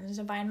feminine and the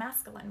divine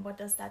masculine. What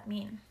does that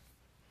mean?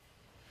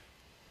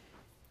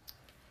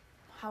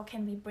 How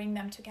can we bring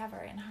them together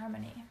in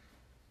harmony?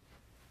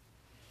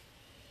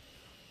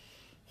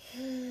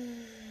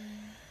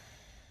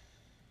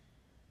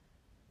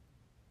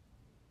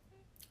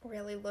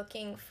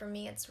 For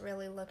me, it's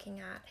really looking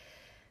at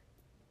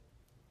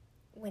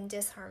when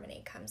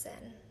disharmony comes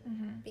in,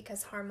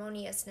 because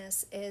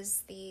harmoniousness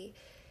is the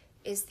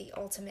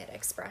ultimate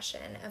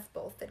expression of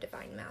both the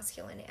divine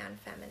masculine and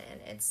feminine.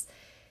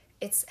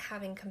 It's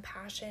having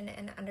compassion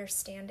and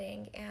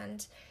understanding,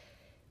 and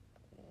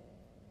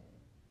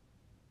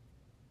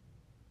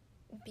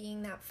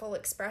being that full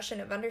expression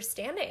of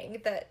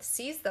understanding that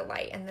sees the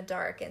light and the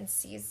dark, and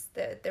sees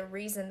the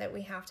reason that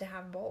we have to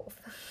have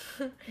both.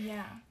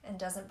 Yeah. And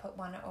doesn't put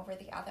one over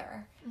the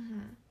other.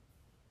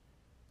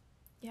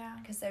 Yeah.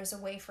 Because there's a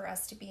way for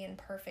us to be in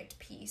perfect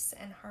peace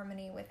and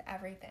harmony with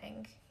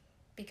everything.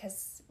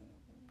 Because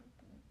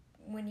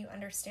when you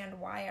understand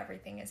why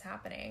everything is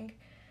happening,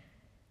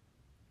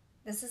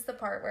 this is the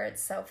part where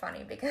it's so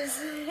funny, because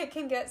it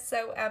can get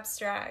so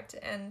abstract,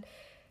 and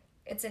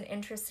it's an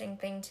interesting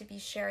thing to be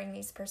sharing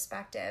these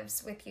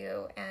perspectives with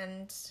you.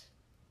 And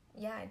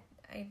yeah,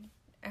 I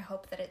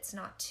hope that it's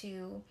not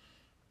too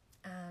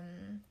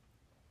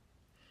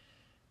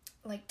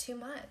too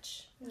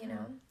much, you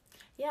know.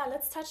 Yeah,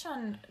 let's touch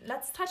on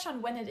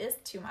when it is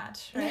too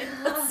much, right?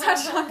 Let's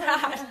touch on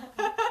that.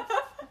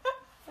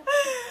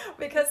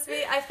 Because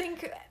I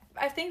think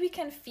we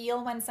can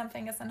feel when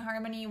something is in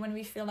harmony, when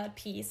we feel at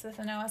peace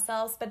within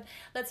ourselves, but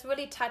let's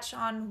really touch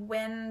on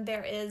when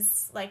there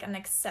is like an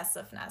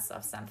excessiveness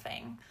of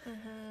something,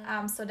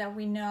 so that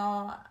we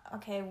know,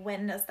 okay,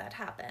 when does that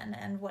happen,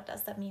 and what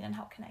does that mean, and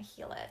how can I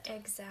heal it?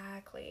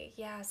 Exactly.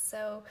 Yeah,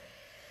 so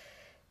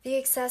the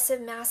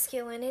excessive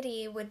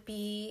masculinity would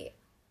be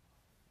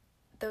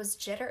those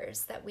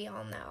jitters that we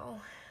all know.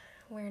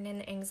 We're in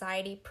an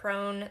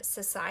anxiety-prone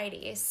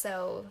society,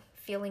 so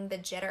feeling the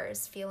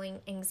jitters, feeling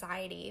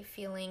anxiety,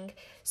 feeling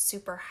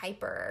super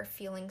hyper,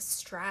 feeling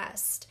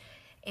stressed.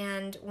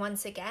 And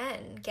once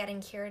again, getting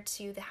here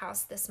to the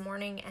house this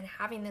morning and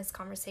having this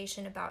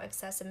conversation about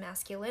excessive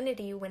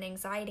masculinity, when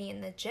anxiety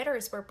and the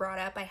jitters were brought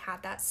up, I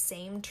had that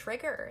same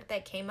trigger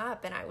that came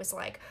up, and I was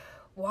like,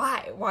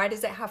 why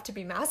does it have to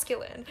be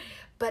masculine?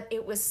 But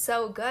it was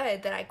so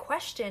good that I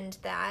questioned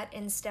that,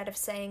 instead of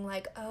saying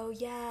like, oh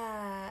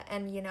yeah,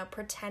 and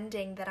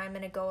pretending that I'm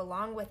going to go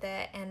along with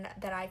it and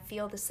that I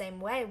feel the same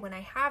way when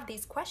I have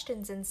these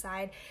questions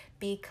inside,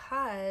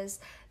 because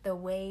the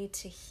way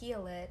to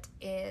heal it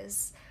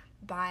is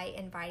by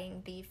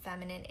inviting the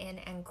feminine in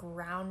and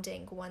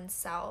grounding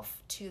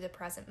oneself to the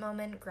present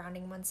moment,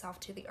 grounding oneself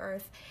to the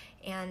earth.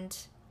 And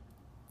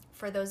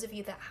for those of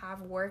you that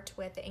have worked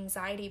with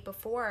anxiety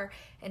before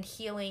and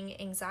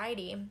healing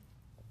anxiety,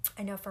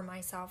 I know for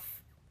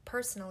myself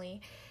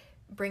personally,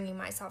 bringing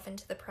myself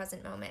into the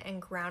present moment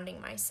and grounding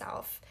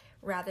myself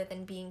rather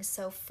than being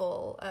so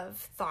full of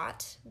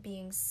thought,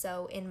 being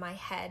so in my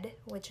head,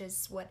 which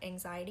is what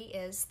anxiety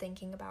is,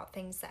 thinking about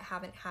things that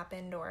haven't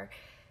happened or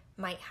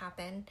might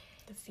happen.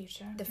 The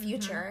future.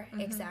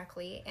 Mm-hmm.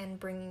 Exactly. And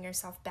bringing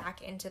yourself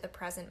back into the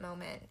present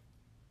moment.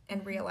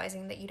 And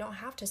realizing that you don't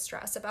have to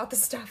stress about the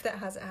stuff that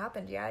hasn't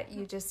happened yet.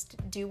 You just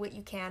do what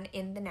you can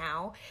in the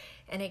now,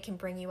 and it can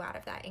bring you out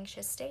of that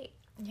anxious state.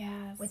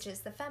 Yes. Which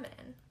is the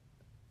feminine.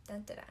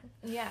 Dun, dun,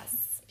 dun.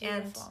 Yes.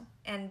 Beautiful.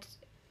 And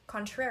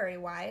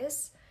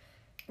contrary-wise.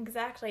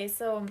 Exactly.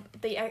 So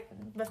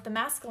with the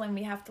masculine,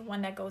 we have the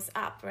one that goes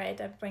up, right?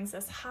 That brings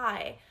us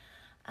high,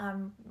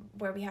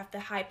 where we have the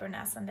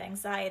hyperness and the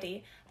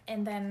anxiety.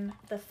 And then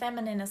the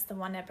feminine is the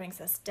one that brings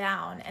us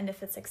down. And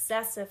if it's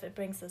excessive, it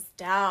brings us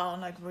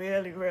down, like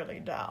really, really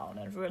down,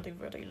 and really,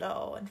 really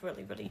low, and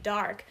really, really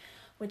dark,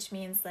 which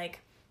means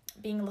like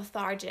being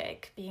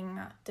lethargic, being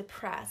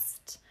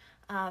depressed,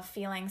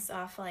 feelings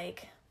of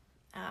like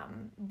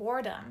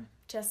boredom,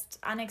 just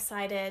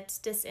unexcited,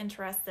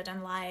 disinterested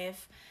in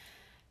life,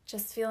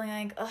 just feeling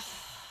like, oh,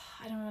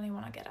 I don't really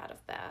want to get out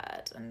of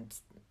bed, and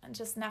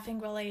just nothing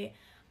really,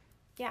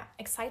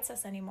 excites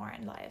us anymore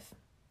in life.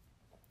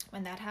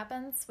 When that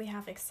happens, we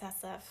have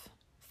excessive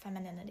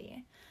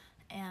femininity.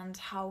 And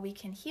how we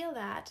can heal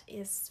that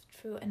is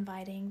through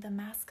inviting the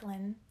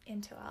masculine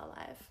into our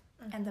life.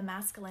 Mm-hmm. And the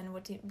masculine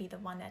would be the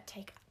one that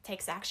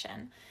takes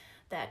action,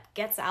 that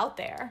gets out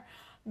there,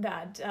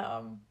 that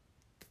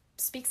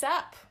speaks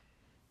up,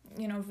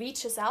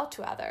 reaches out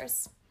to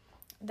others,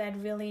 that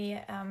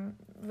really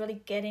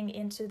getting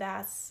into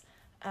that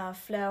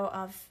flow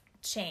of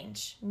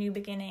change, new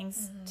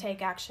beginnings,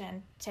 take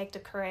action, take the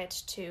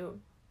courage to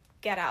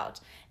get out.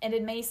 And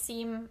it may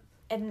seem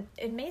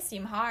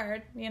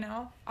hard,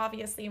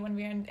 obviously, when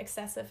we're in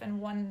excessive in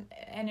one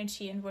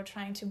energy and we're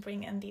trying to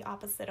bring in the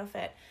opposite of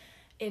it.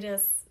 It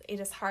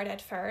is hard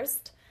at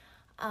first,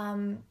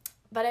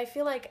 but I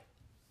feel like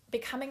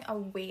becoming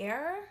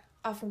aware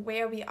of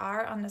where we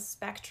are on the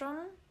spectrum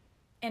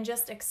and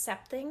just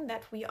accepting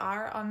that we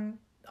are on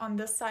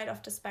this side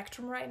of the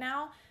spectrum right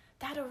now,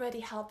 that already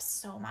helps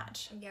so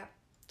much. Yeah.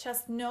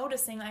 Just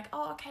noticing like,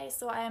 oh, okay,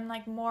 so I am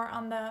like more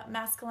on the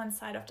masculine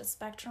side of the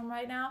spectrum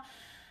right now.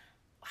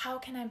 How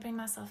can I bring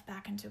myself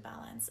back into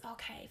balance?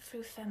 Okay,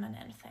 through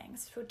feminine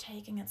things, through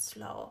taking it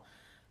slow,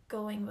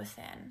 going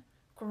within,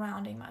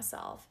 grounding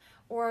myself.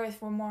 Or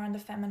if we're more on the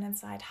feminine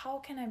side, how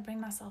can I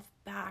bring myself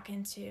back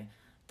into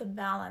the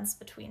balance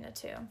between the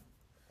two?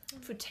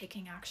 Mm-hmm. Through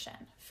taking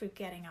action, through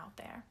getting out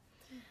there.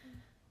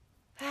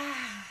 Mm-hmm.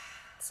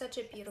 Such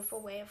a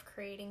beautiful way of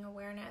creating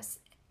awareness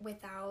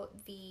without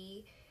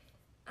the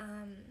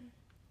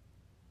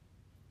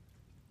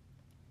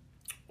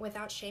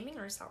without shaming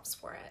ourselves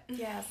for it.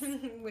 Yes.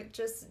 With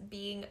just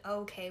being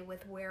okay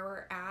with where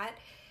we're at.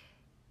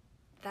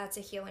 That's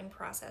a healing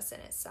process in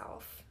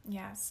itself.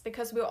 Yes,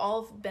 because we've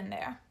all been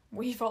there.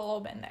 We've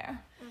all been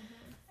there.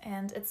 Mm-hmm.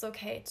 And it's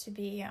okay to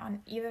be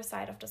on either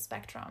side of the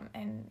spectrum,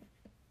 and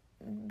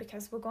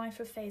because we're going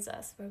through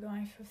phases. We're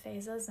going through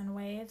phases and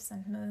waves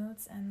and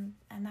moods, and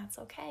that's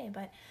okay.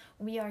 But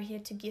we are here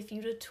to give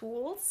you the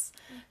tools.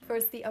 Mm-hmm.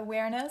 First the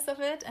awareness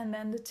of it, and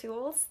then the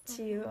tools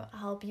to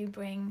help you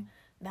bring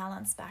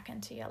balance back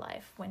into your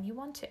life when you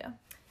want to.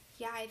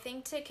 Yeah, I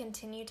think to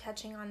continue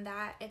touching on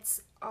that,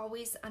 it's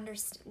always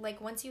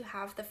once you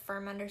have the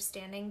firm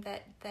understanding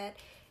that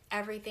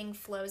everything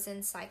flows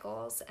in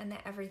cycles and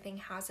that everything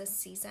has a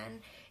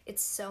season,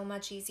 it's so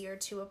much easier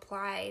to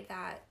apply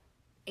that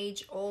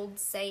age-old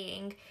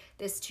saying,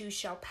 this too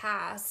shall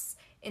pass,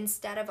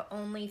 instead of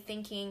only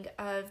thinking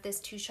of this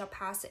too shall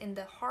pass in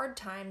the hard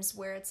times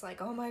where it's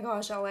like, oh my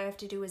gosh, all I have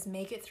to do is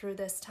make it through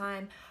this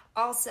time.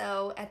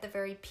 Also, at the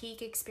very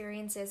peak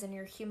experiences in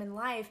your human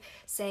life,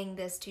 saying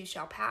this too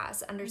shall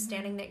pass,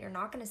 understanding that you're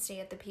not going to stay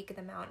at the peak of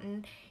the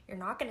mountain, you're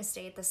not going to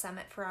stay at the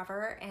summit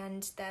forever,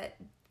 and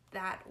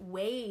that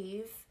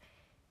wave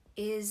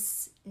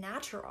is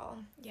natural.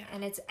 Yeah.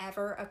 And it's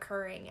ever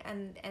occurring.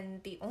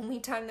 And the only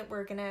time that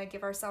we're going to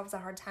give ourselves a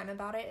hard time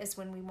about it is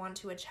when we want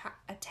to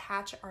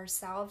attach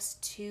ourselves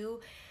to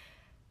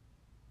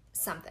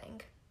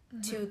something,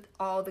 to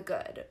all the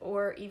good,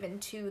 or even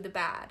to the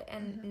bad,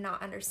 and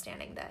not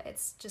understanding that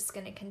it's just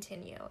going to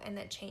continue and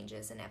that change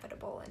is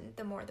inevitable. And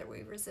the more that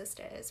we resist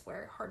it is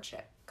where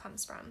hardship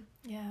comes from.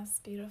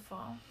 Yes, beautiful.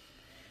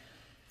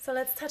 So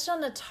let's touch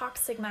on the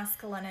toxic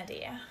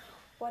masculinity.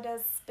 What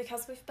is,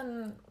 because we've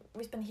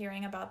been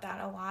hearing about that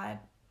a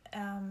lot.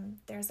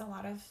 There's a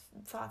lot of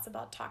thoughts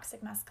about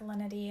toxic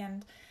masculinity,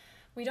 and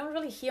we don't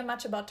really hear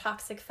much about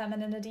toxic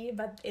femininity,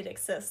 but it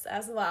exists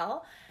as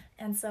well.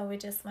 And so we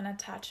just want to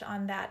touch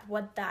on that,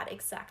 what that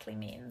exactly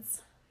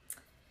means.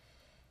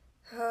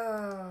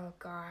 Oh,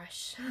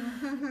 gosh.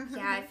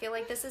 Yeah, I feel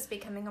like this is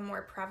becoming a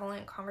more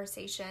prevalent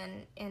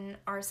conversation in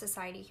our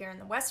society here in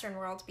the Western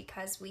world,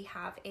 because we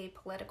have a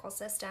political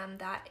system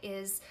that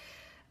is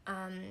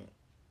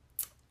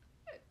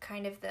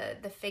kind of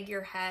the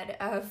figurehead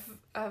of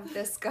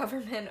this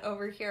government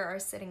over here. Our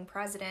sitting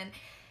president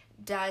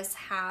does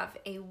have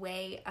a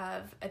way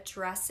of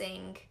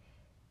addressing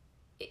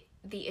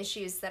the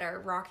issues that are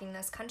rocking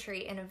this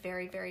country in a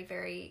very, very,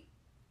 very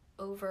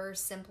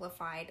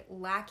oversimplified,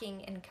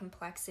 lacking in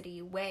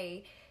complexity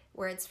way,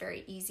 where it's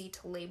very easy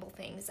to label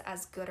things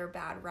as good or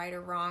bad, right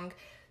or wrong,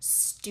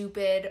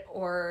 stupid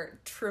or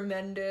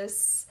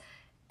tremendous.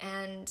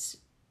 And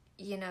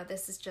you know,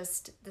 this is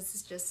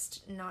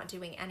just not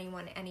doing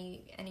anyone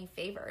any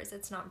favors.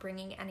 It's not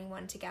bringing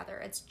anyone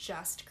together. It's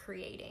just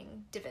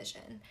creating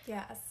division.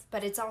 Yes.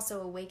 But it's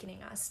also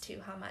awakening us to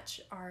how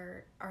much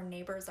our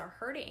neighbors are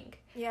hurting.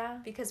 Yeah.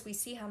 Because we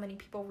see how many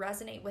people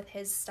resonate with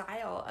his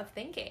style of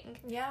thinking.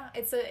 Yeah,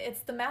 it's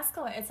the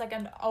masculine. It's like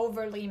an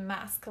overly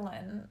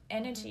masculine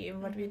energy.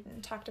 What we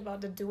talked about,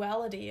 the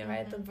duality,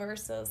 right? The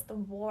versus, the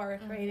war,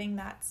 creating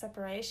that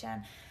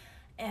separation,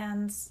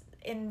 and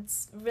it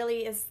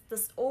really is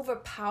this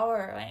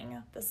overpowering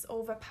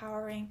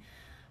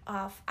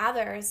of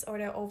others, or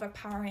the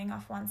overpowering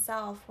of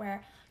oneself,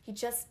 where you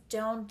just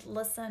don't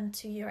listen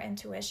to your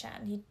intuition.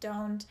 You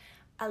don't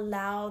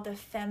allow the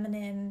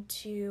feminine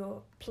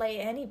to play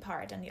any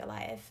part in your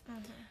life.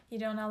 You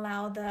don't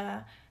allow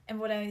and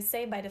what I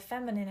say by the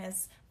feminine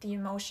is the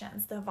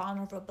emotions, the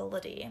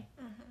vulnerability,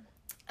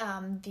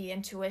 the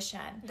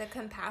intuition, the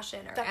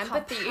compassion or the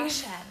empathy,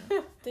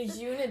 the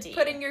unity,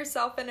 putting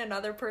yourself in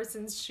another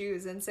person's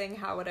shoes and saying,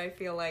 how would I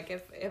feel like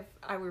if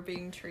I were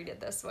being treated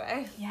this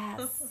way?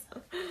 Yes,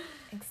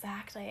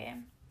 exactly.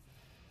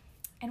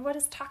 And what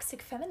is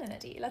toxic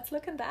femininity? Let's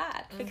look at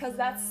that, because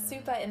that's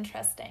super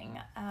interesting,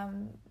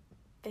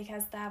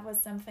 because that was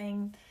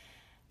something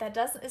that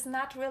is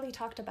not really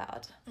talked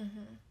about.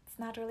 It's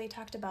not really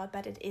talked about,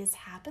 but it is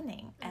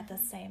happening at the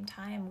same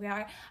time.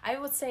 I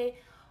would say,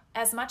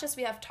 as much as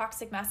we have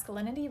toxic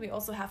masculinity, we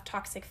also have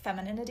toxic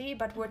femininity,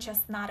 but we're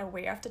just not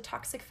aware of the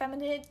toxic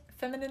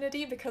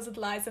femininity because it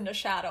lies in the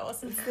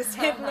shadows. It's this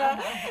hidden,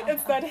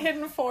 it's that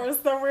hidden force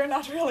that we're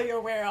not really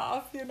aware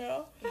of, you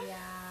know?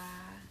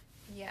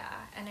 Yeah,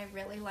 and I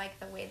really like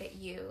the way that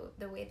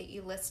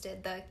you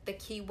listed the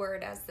key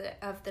word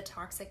of the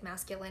toxic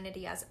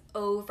masculinity as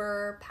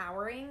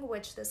overpowering,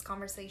 which this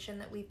conversation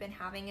that we've been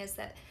having is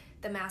that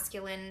the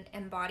masculine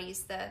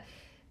embodies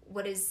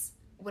what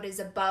is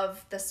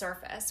above the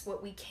surface,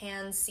 what we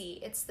can see.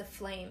 It's the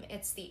flame,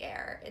 it's the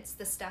air, it's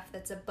the stuff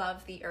that's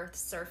above the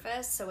earth's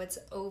surface, so it's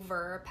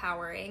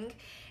overpowering.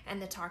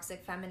 And the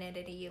toxic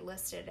femininity you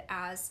listed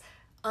as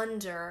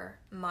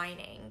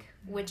undermining,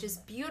 which is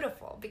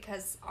beautiful,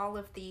 because all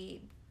of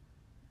the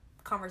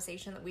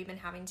conversation that we've been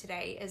having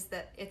today is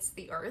that it's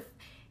the earth,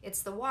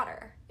 it's the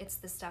water, it's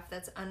the stuff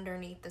that's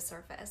underneath the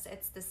surface,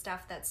 it's the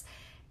stuff that's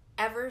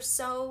ever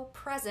so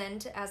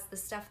present as the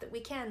stuff that we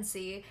can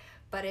see,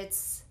 but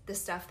it's the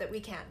stuff that we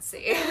can't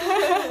see.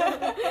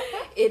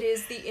 It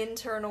is the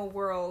internal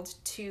world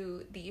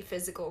to the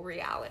physical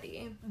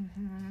reality.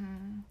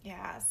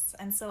 Yes,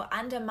 and so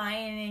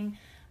undermining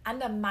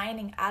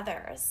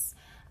others,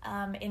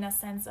 in a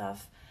sense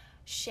of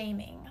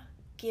shaming,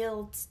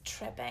 guilt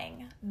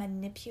tripping,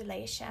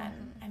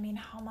 manipulation. I mean,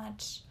 how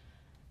much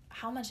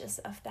is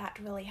of that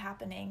really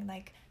happening?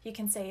 Like, you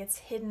can say it's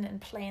hidden in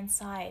plain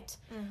sight.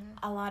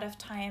 A lot of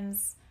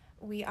times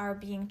we are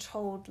being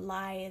told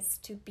lies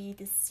to be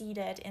deceived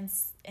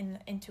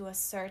into a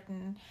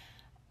certain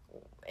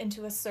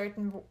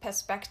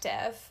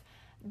perspective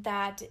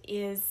that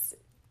is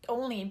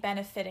only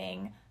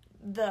benefiting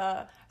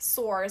the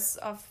source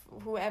of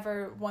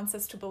whoever wants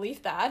us to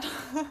believe that,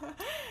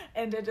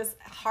 and it is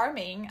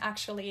harming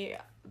actually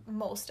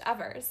most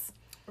others.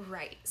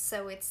 Right.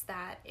 So it's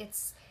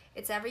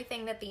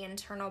everything that the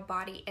internal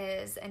body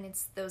is, and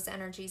it's those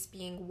energies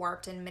being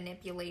warped and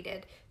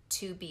manipulated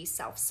to be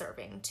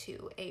self-serving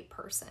to a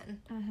person.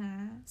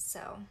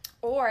 So,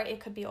 or it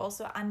could be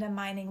also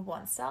undermining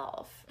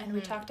oneself, and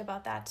we talked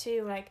about that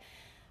too. Like,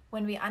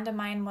 when we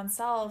undermine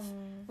oneself,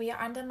 we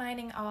are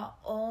undermining our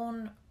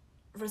own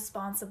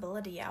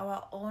responsibility,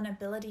 our own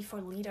ability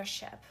for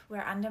leadership.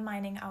 We're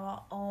undermining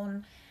our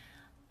own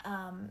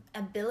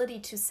ability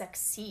to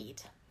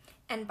succeed.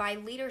 And by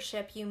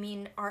leadership, you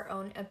mean our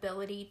own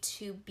ability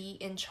to be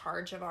in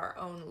charge of our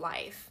own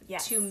life.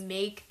 Yes. To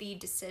make the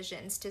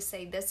decisions, to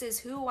say, this is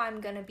who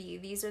I'm going to be.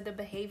 These are the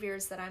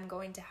behaviors that I'm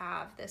going to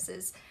have. This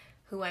is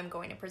who I'm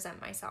going to present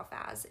myself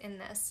as in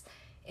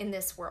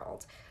this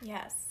world.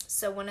 Yes.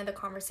 So one of the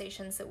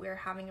conversations that we're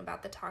having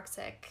about the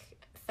toxic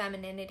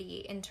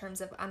femininity in terms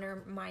of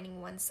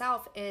undermining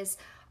oneself is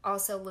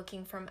also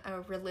looking from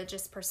a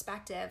religious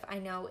perspective. I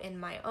know in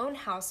my own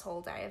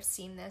household, I have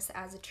seen this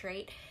as a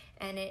trait,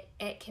 and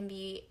it can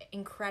be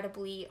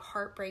incredibly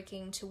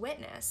heartbreaking to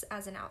witness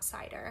as an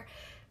outsider,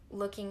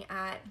 looking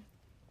at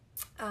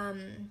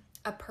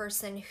a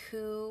person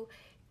who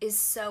is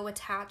so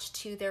attached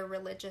to their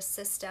religious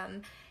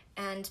system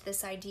and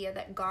this idea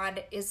that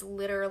God is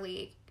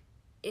literally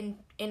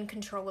in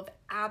control of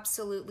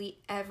absolutely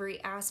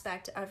every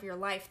aspect of your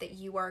life, that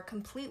you are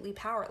completely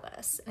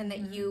powerless and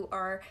that you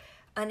are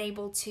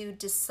unable to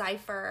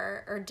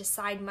decipher or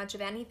decide much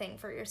of anything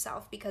for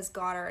yourself because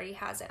God already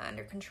has it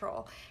under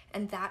control.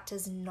 And that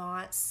does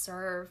not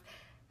serve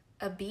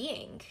a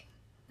being.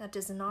 That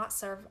does not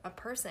serve a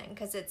person,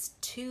 because it's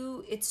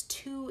too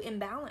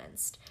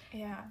imbalanced.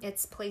 Yeah.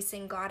 It's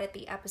placing God at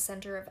the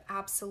epicenter of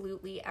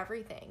absolutely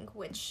everything,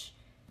 which,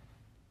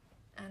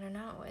 I don't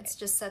know, it's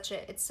just such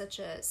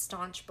a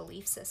staunch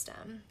belief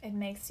system. It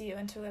makes you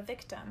into a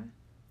victim.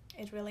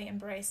 It really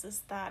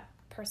embraces that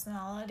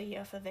personality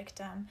of a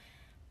victim,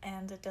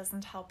 and it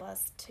doesn't help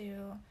us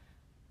to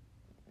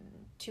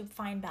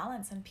find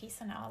balance and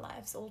peace in our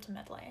lives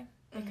ultimately.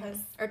 Because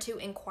or to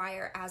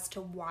inquire as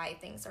to why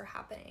things are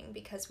happening,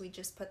 because we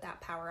just put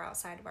that power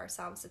outside of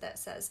ourselves that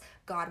says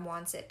God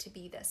wants it to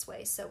be this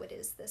way, so it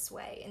is this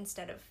way,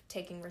 instead of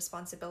taking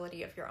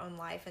responsibility of your own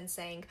life and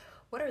saying,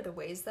 what are the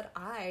ways that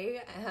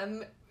I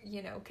am,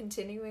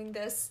 continuing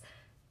this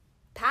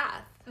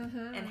path,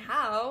 and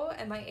how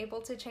am I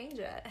able to change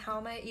it? How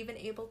am I even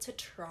able to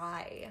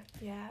try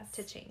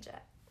to change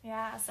it?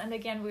 Yes, and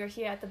again, we're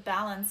here at the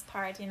balance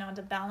part,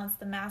 to balance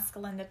the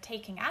masculine, the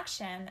taking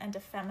action, and the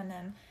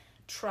feminine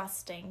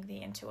trusting the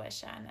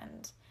intuition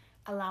and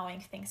allowing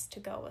things to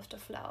go with the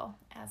flow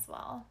as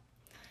well.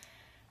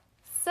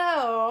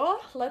 So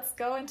let's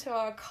go into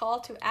our call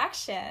to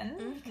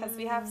action, because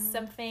we have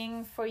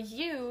something for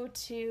you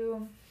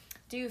to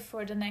do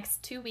for the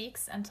next 2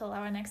 weeks until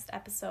our next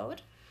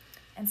episode.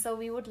 And so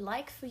we would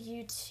like for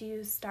you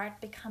to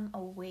become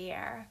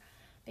aware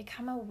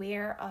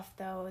of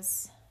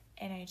those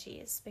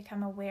energies,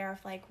 become aware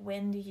of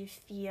when do you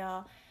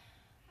feel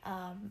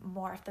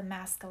more of the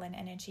masculine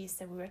energies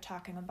that we were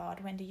talking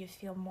about. When do you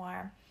feel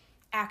more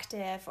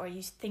active, or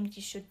you think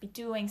you should be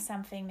doing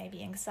something,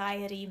 maybe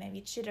anxiety,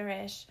 maybe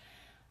jitterish?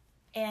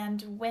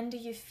 And when do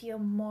you feel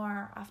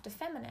more of the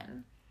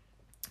feminine,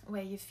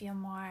 where you feel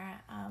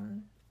more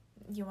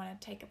you want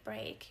to take a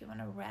break, you want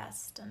to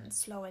rest and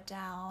slow it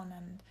down,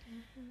 and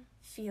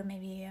feel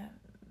maybe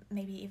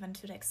even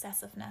to the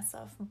excessiveness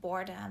of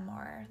boredom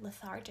or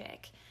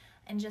lethargic,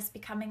 and just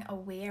becoming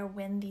aware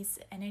when these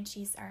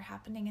energies are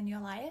happening in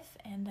your life,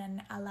 and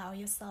then allow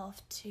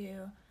yourself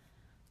to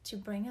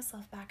bring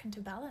yourself back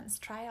into balance.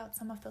 Try out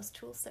some of those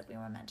tools that we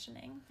were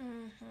mentioning.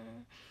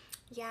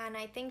 Yeah, and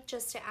I think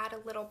just to add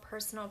a little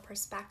personal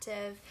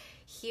perspective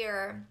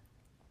here,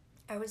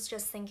 I was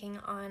just thinking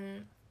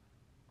on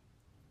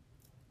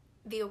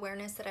the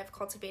awareness that I've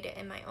cultivated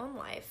in my own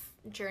life,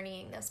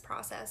 journeying this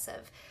process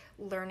of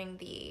learning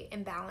the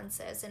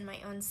imbalances in my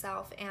own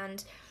self.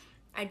 And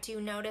I do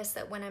notice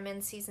that when I'm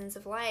in seasons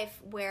of life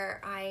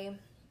where I'm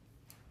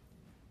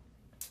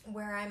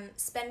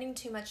spending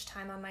too much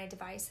time on my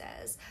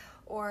devices,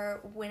 or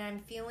when I'm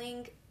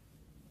feeling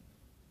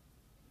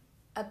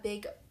a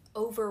big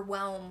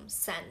overwhelm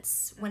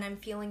sense, when I'm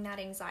feeling that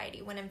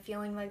anxiety, when I'm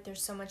feeling like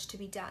there's so much to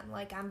be done,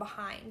 like I'm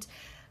behind,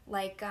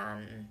 like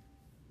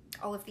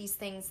all of these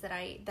things that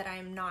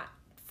I'm not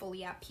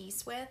fully at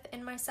peace with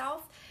in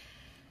myself,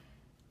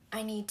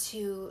 I need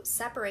to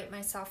separate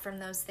myself from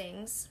those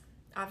things.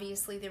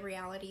 Obviously, the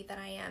reality that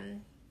I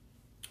am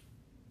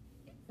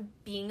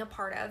being a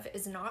part of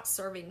is not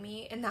serving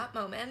me in that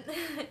moment.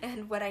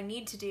 And what I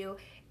need to do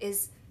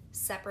is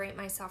separate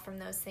myself from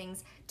those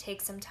things, take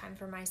some time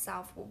for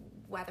myself,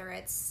 whether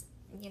it's,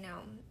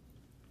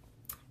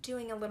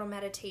 doing a little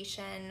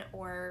meditation,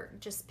 or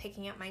just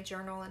picking up my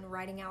journal and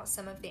writing out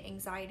some of the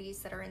anxieties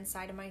that are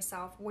inside of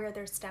myself, where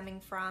they're stemming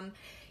from,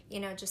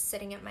 just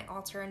sitting at my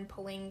altar and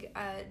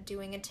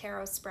doing a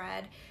tarot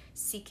spread,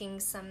 seeking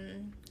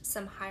some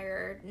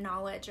higher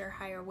knowledge or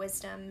higher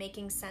wisdom,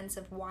 making sense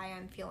of why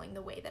I'm feeling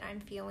the way that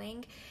I'm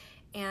feeling.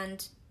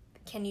 And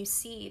can you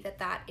see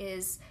that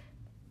is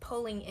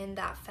pulling in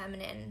that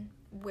feminine,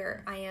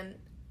 where I am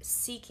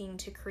seeking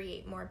to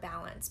create more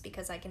balance,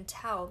 because I can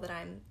tell that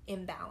I'm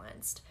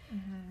imbalanced.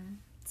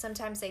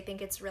 Sometimes I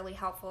think it's really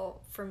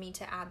helpful for me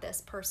to add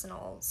this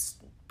personal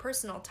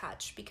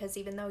touch, because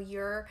even though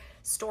your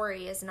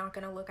story is not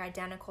going to look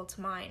identical to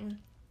mine,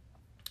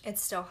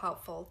 it's still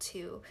helpful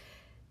to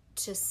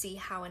see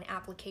how an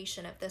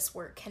application of this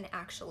work can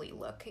actually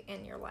look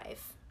in your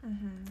life.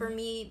 For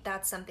me,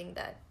 that's something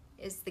that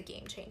is the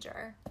game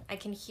changer. I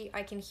can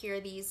hear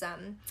these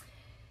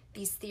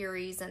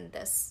theories and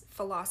this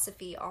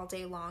philosophy all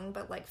day long,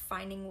 but like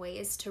finding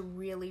ways to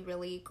really,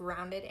 really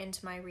ground it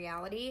into my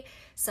reality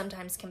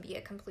sometimes can be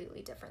a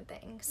completely different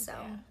thing. So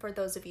for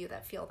those of you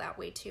that feel that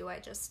way too, I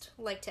just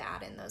like to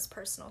add in those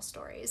personal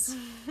stories.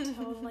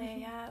 Totally,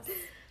 yes.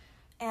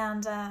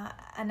 And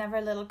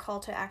another little call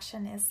to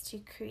action is to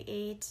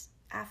create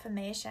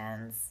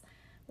affirmations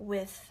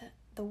with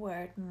the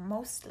word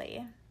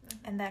mostly.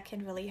 And that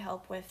can really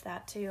help with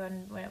that too.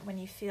 And when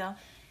you feel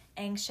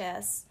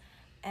anxious,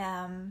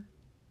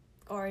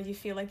 or you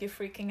feel like you're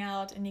freaking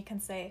out, and you can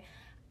say,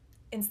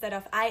 instead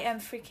of I am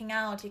freaking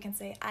out, you can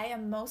say I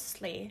am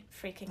mostly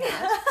freaking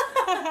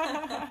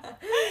out.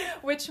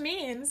 Which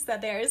means that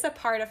there is a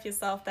part of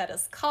yourself that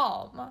is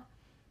calm.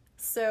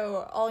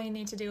 So all you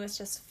need to do is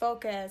just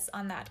focus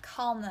on that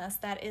calmness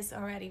that is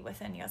already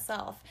within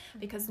yourself,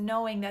 because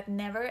knowing that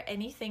never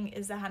anything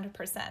is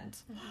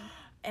 100%.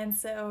 And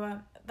so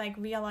like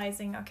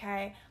realizing,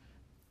 okay,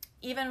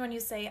 even when you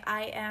say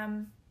I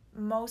am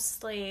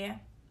mostly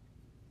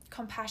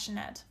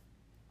compassionate,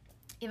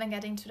 even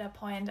getting to that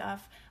point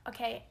of,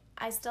 okay,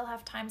 I still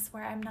have times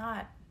where I'm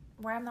not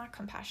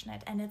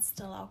compassionate, and it's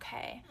still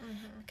okay,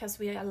 because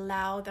we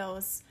allow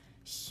those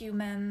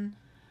human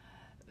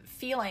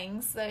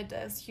feelings,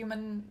 those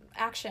human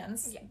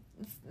actions,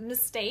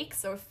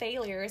 mistakes or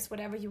failures,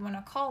 whatever you want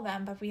to call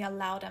them, but we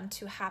allow them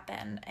to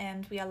happen,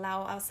 and we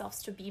allow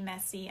ourselves to be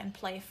messy and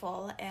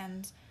playful,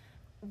 and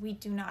we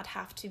do not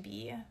have to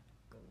be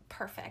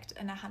perfect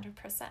and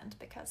 100%,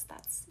 because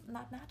that's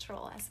not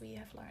natural, as we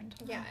have learned.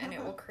 Yeah, and it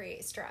will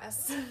create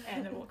stress.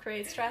 And it will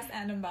create stress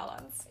and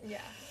imbalance. Yeah,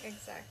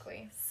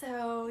 exactly.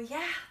 So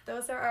yeah,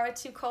 those are our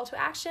 2 call to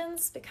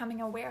actions.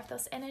 Becoming aware of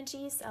those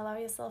energies, allow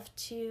yourself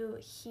to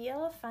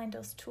heal, find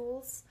those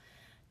tools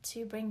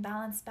to bring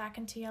balance back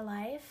into your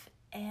life,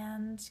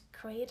 and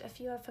create a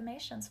few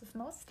affirmations with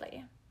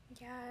mostly.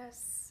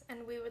 Yes,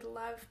 and we would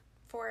love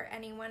for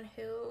anyone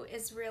who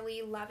is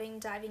really loving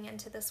diving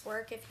into this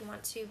work, if you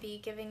want to be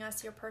giving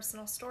us your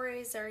personal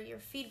stories or your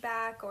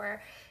feedback or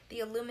the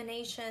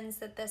illuminations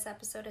that this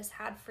episode has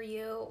had for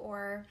you,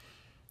 or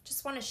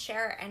just want to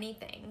share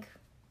anything,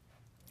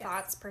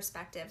 thoughts,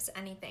 perspectives,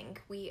 anything.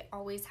 We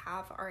always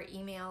have our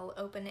email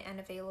open and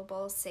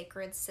available,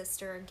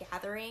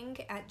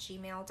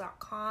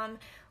 sacredsistergathering@gmail.com.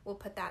 We'll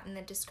put that in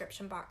the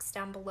description box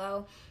down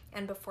below.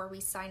 And before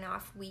we sign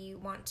off, we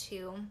want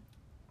to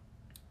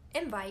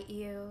invite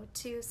you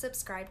to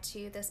subscribe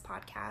to this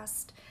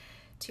podcast,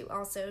 to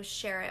also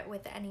share it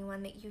with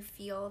anyone that you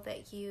feel that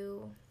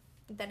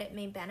it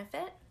may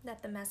benefit,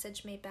 that the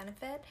message may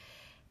benefit.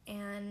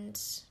 And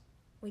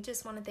we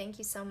just want to thank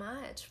you so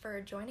much for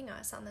joining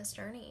us on this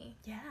journey.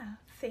 Yeah,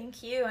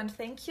 thank you, and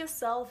thank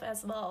yourself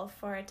as well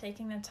for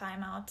taking the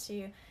time out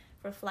to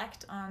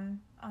reflect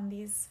on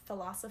these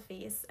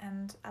philosophies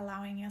and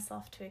allowing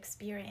yourself to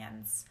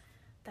experience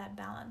that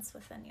balance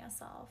within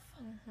yourself.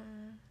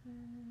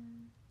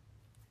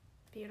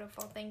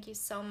 Beautiful. Thank you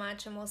so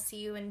much, and we'll see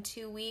you in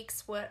 2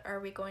 weeks. What are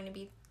we going to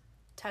be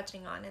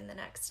touching on in the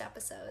next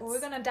episodes? We're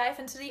going to dive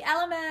into the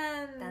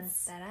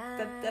elements. Dun,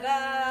 da, da.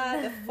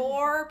 Da, the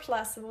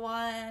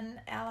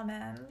 4+1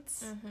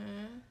 elements.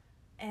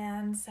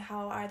 And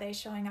how are they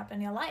showing up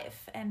in your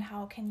life, and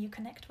how can you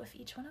connect with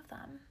each one of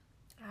them?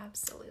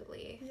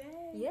 Absolutely.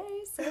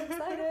 Yay, so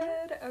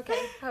excited.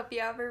 Okay, hope you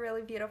have a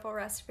really beautiful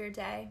rest of your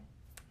day.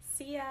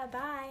 See ya.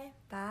 Bye.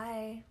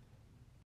 Bye.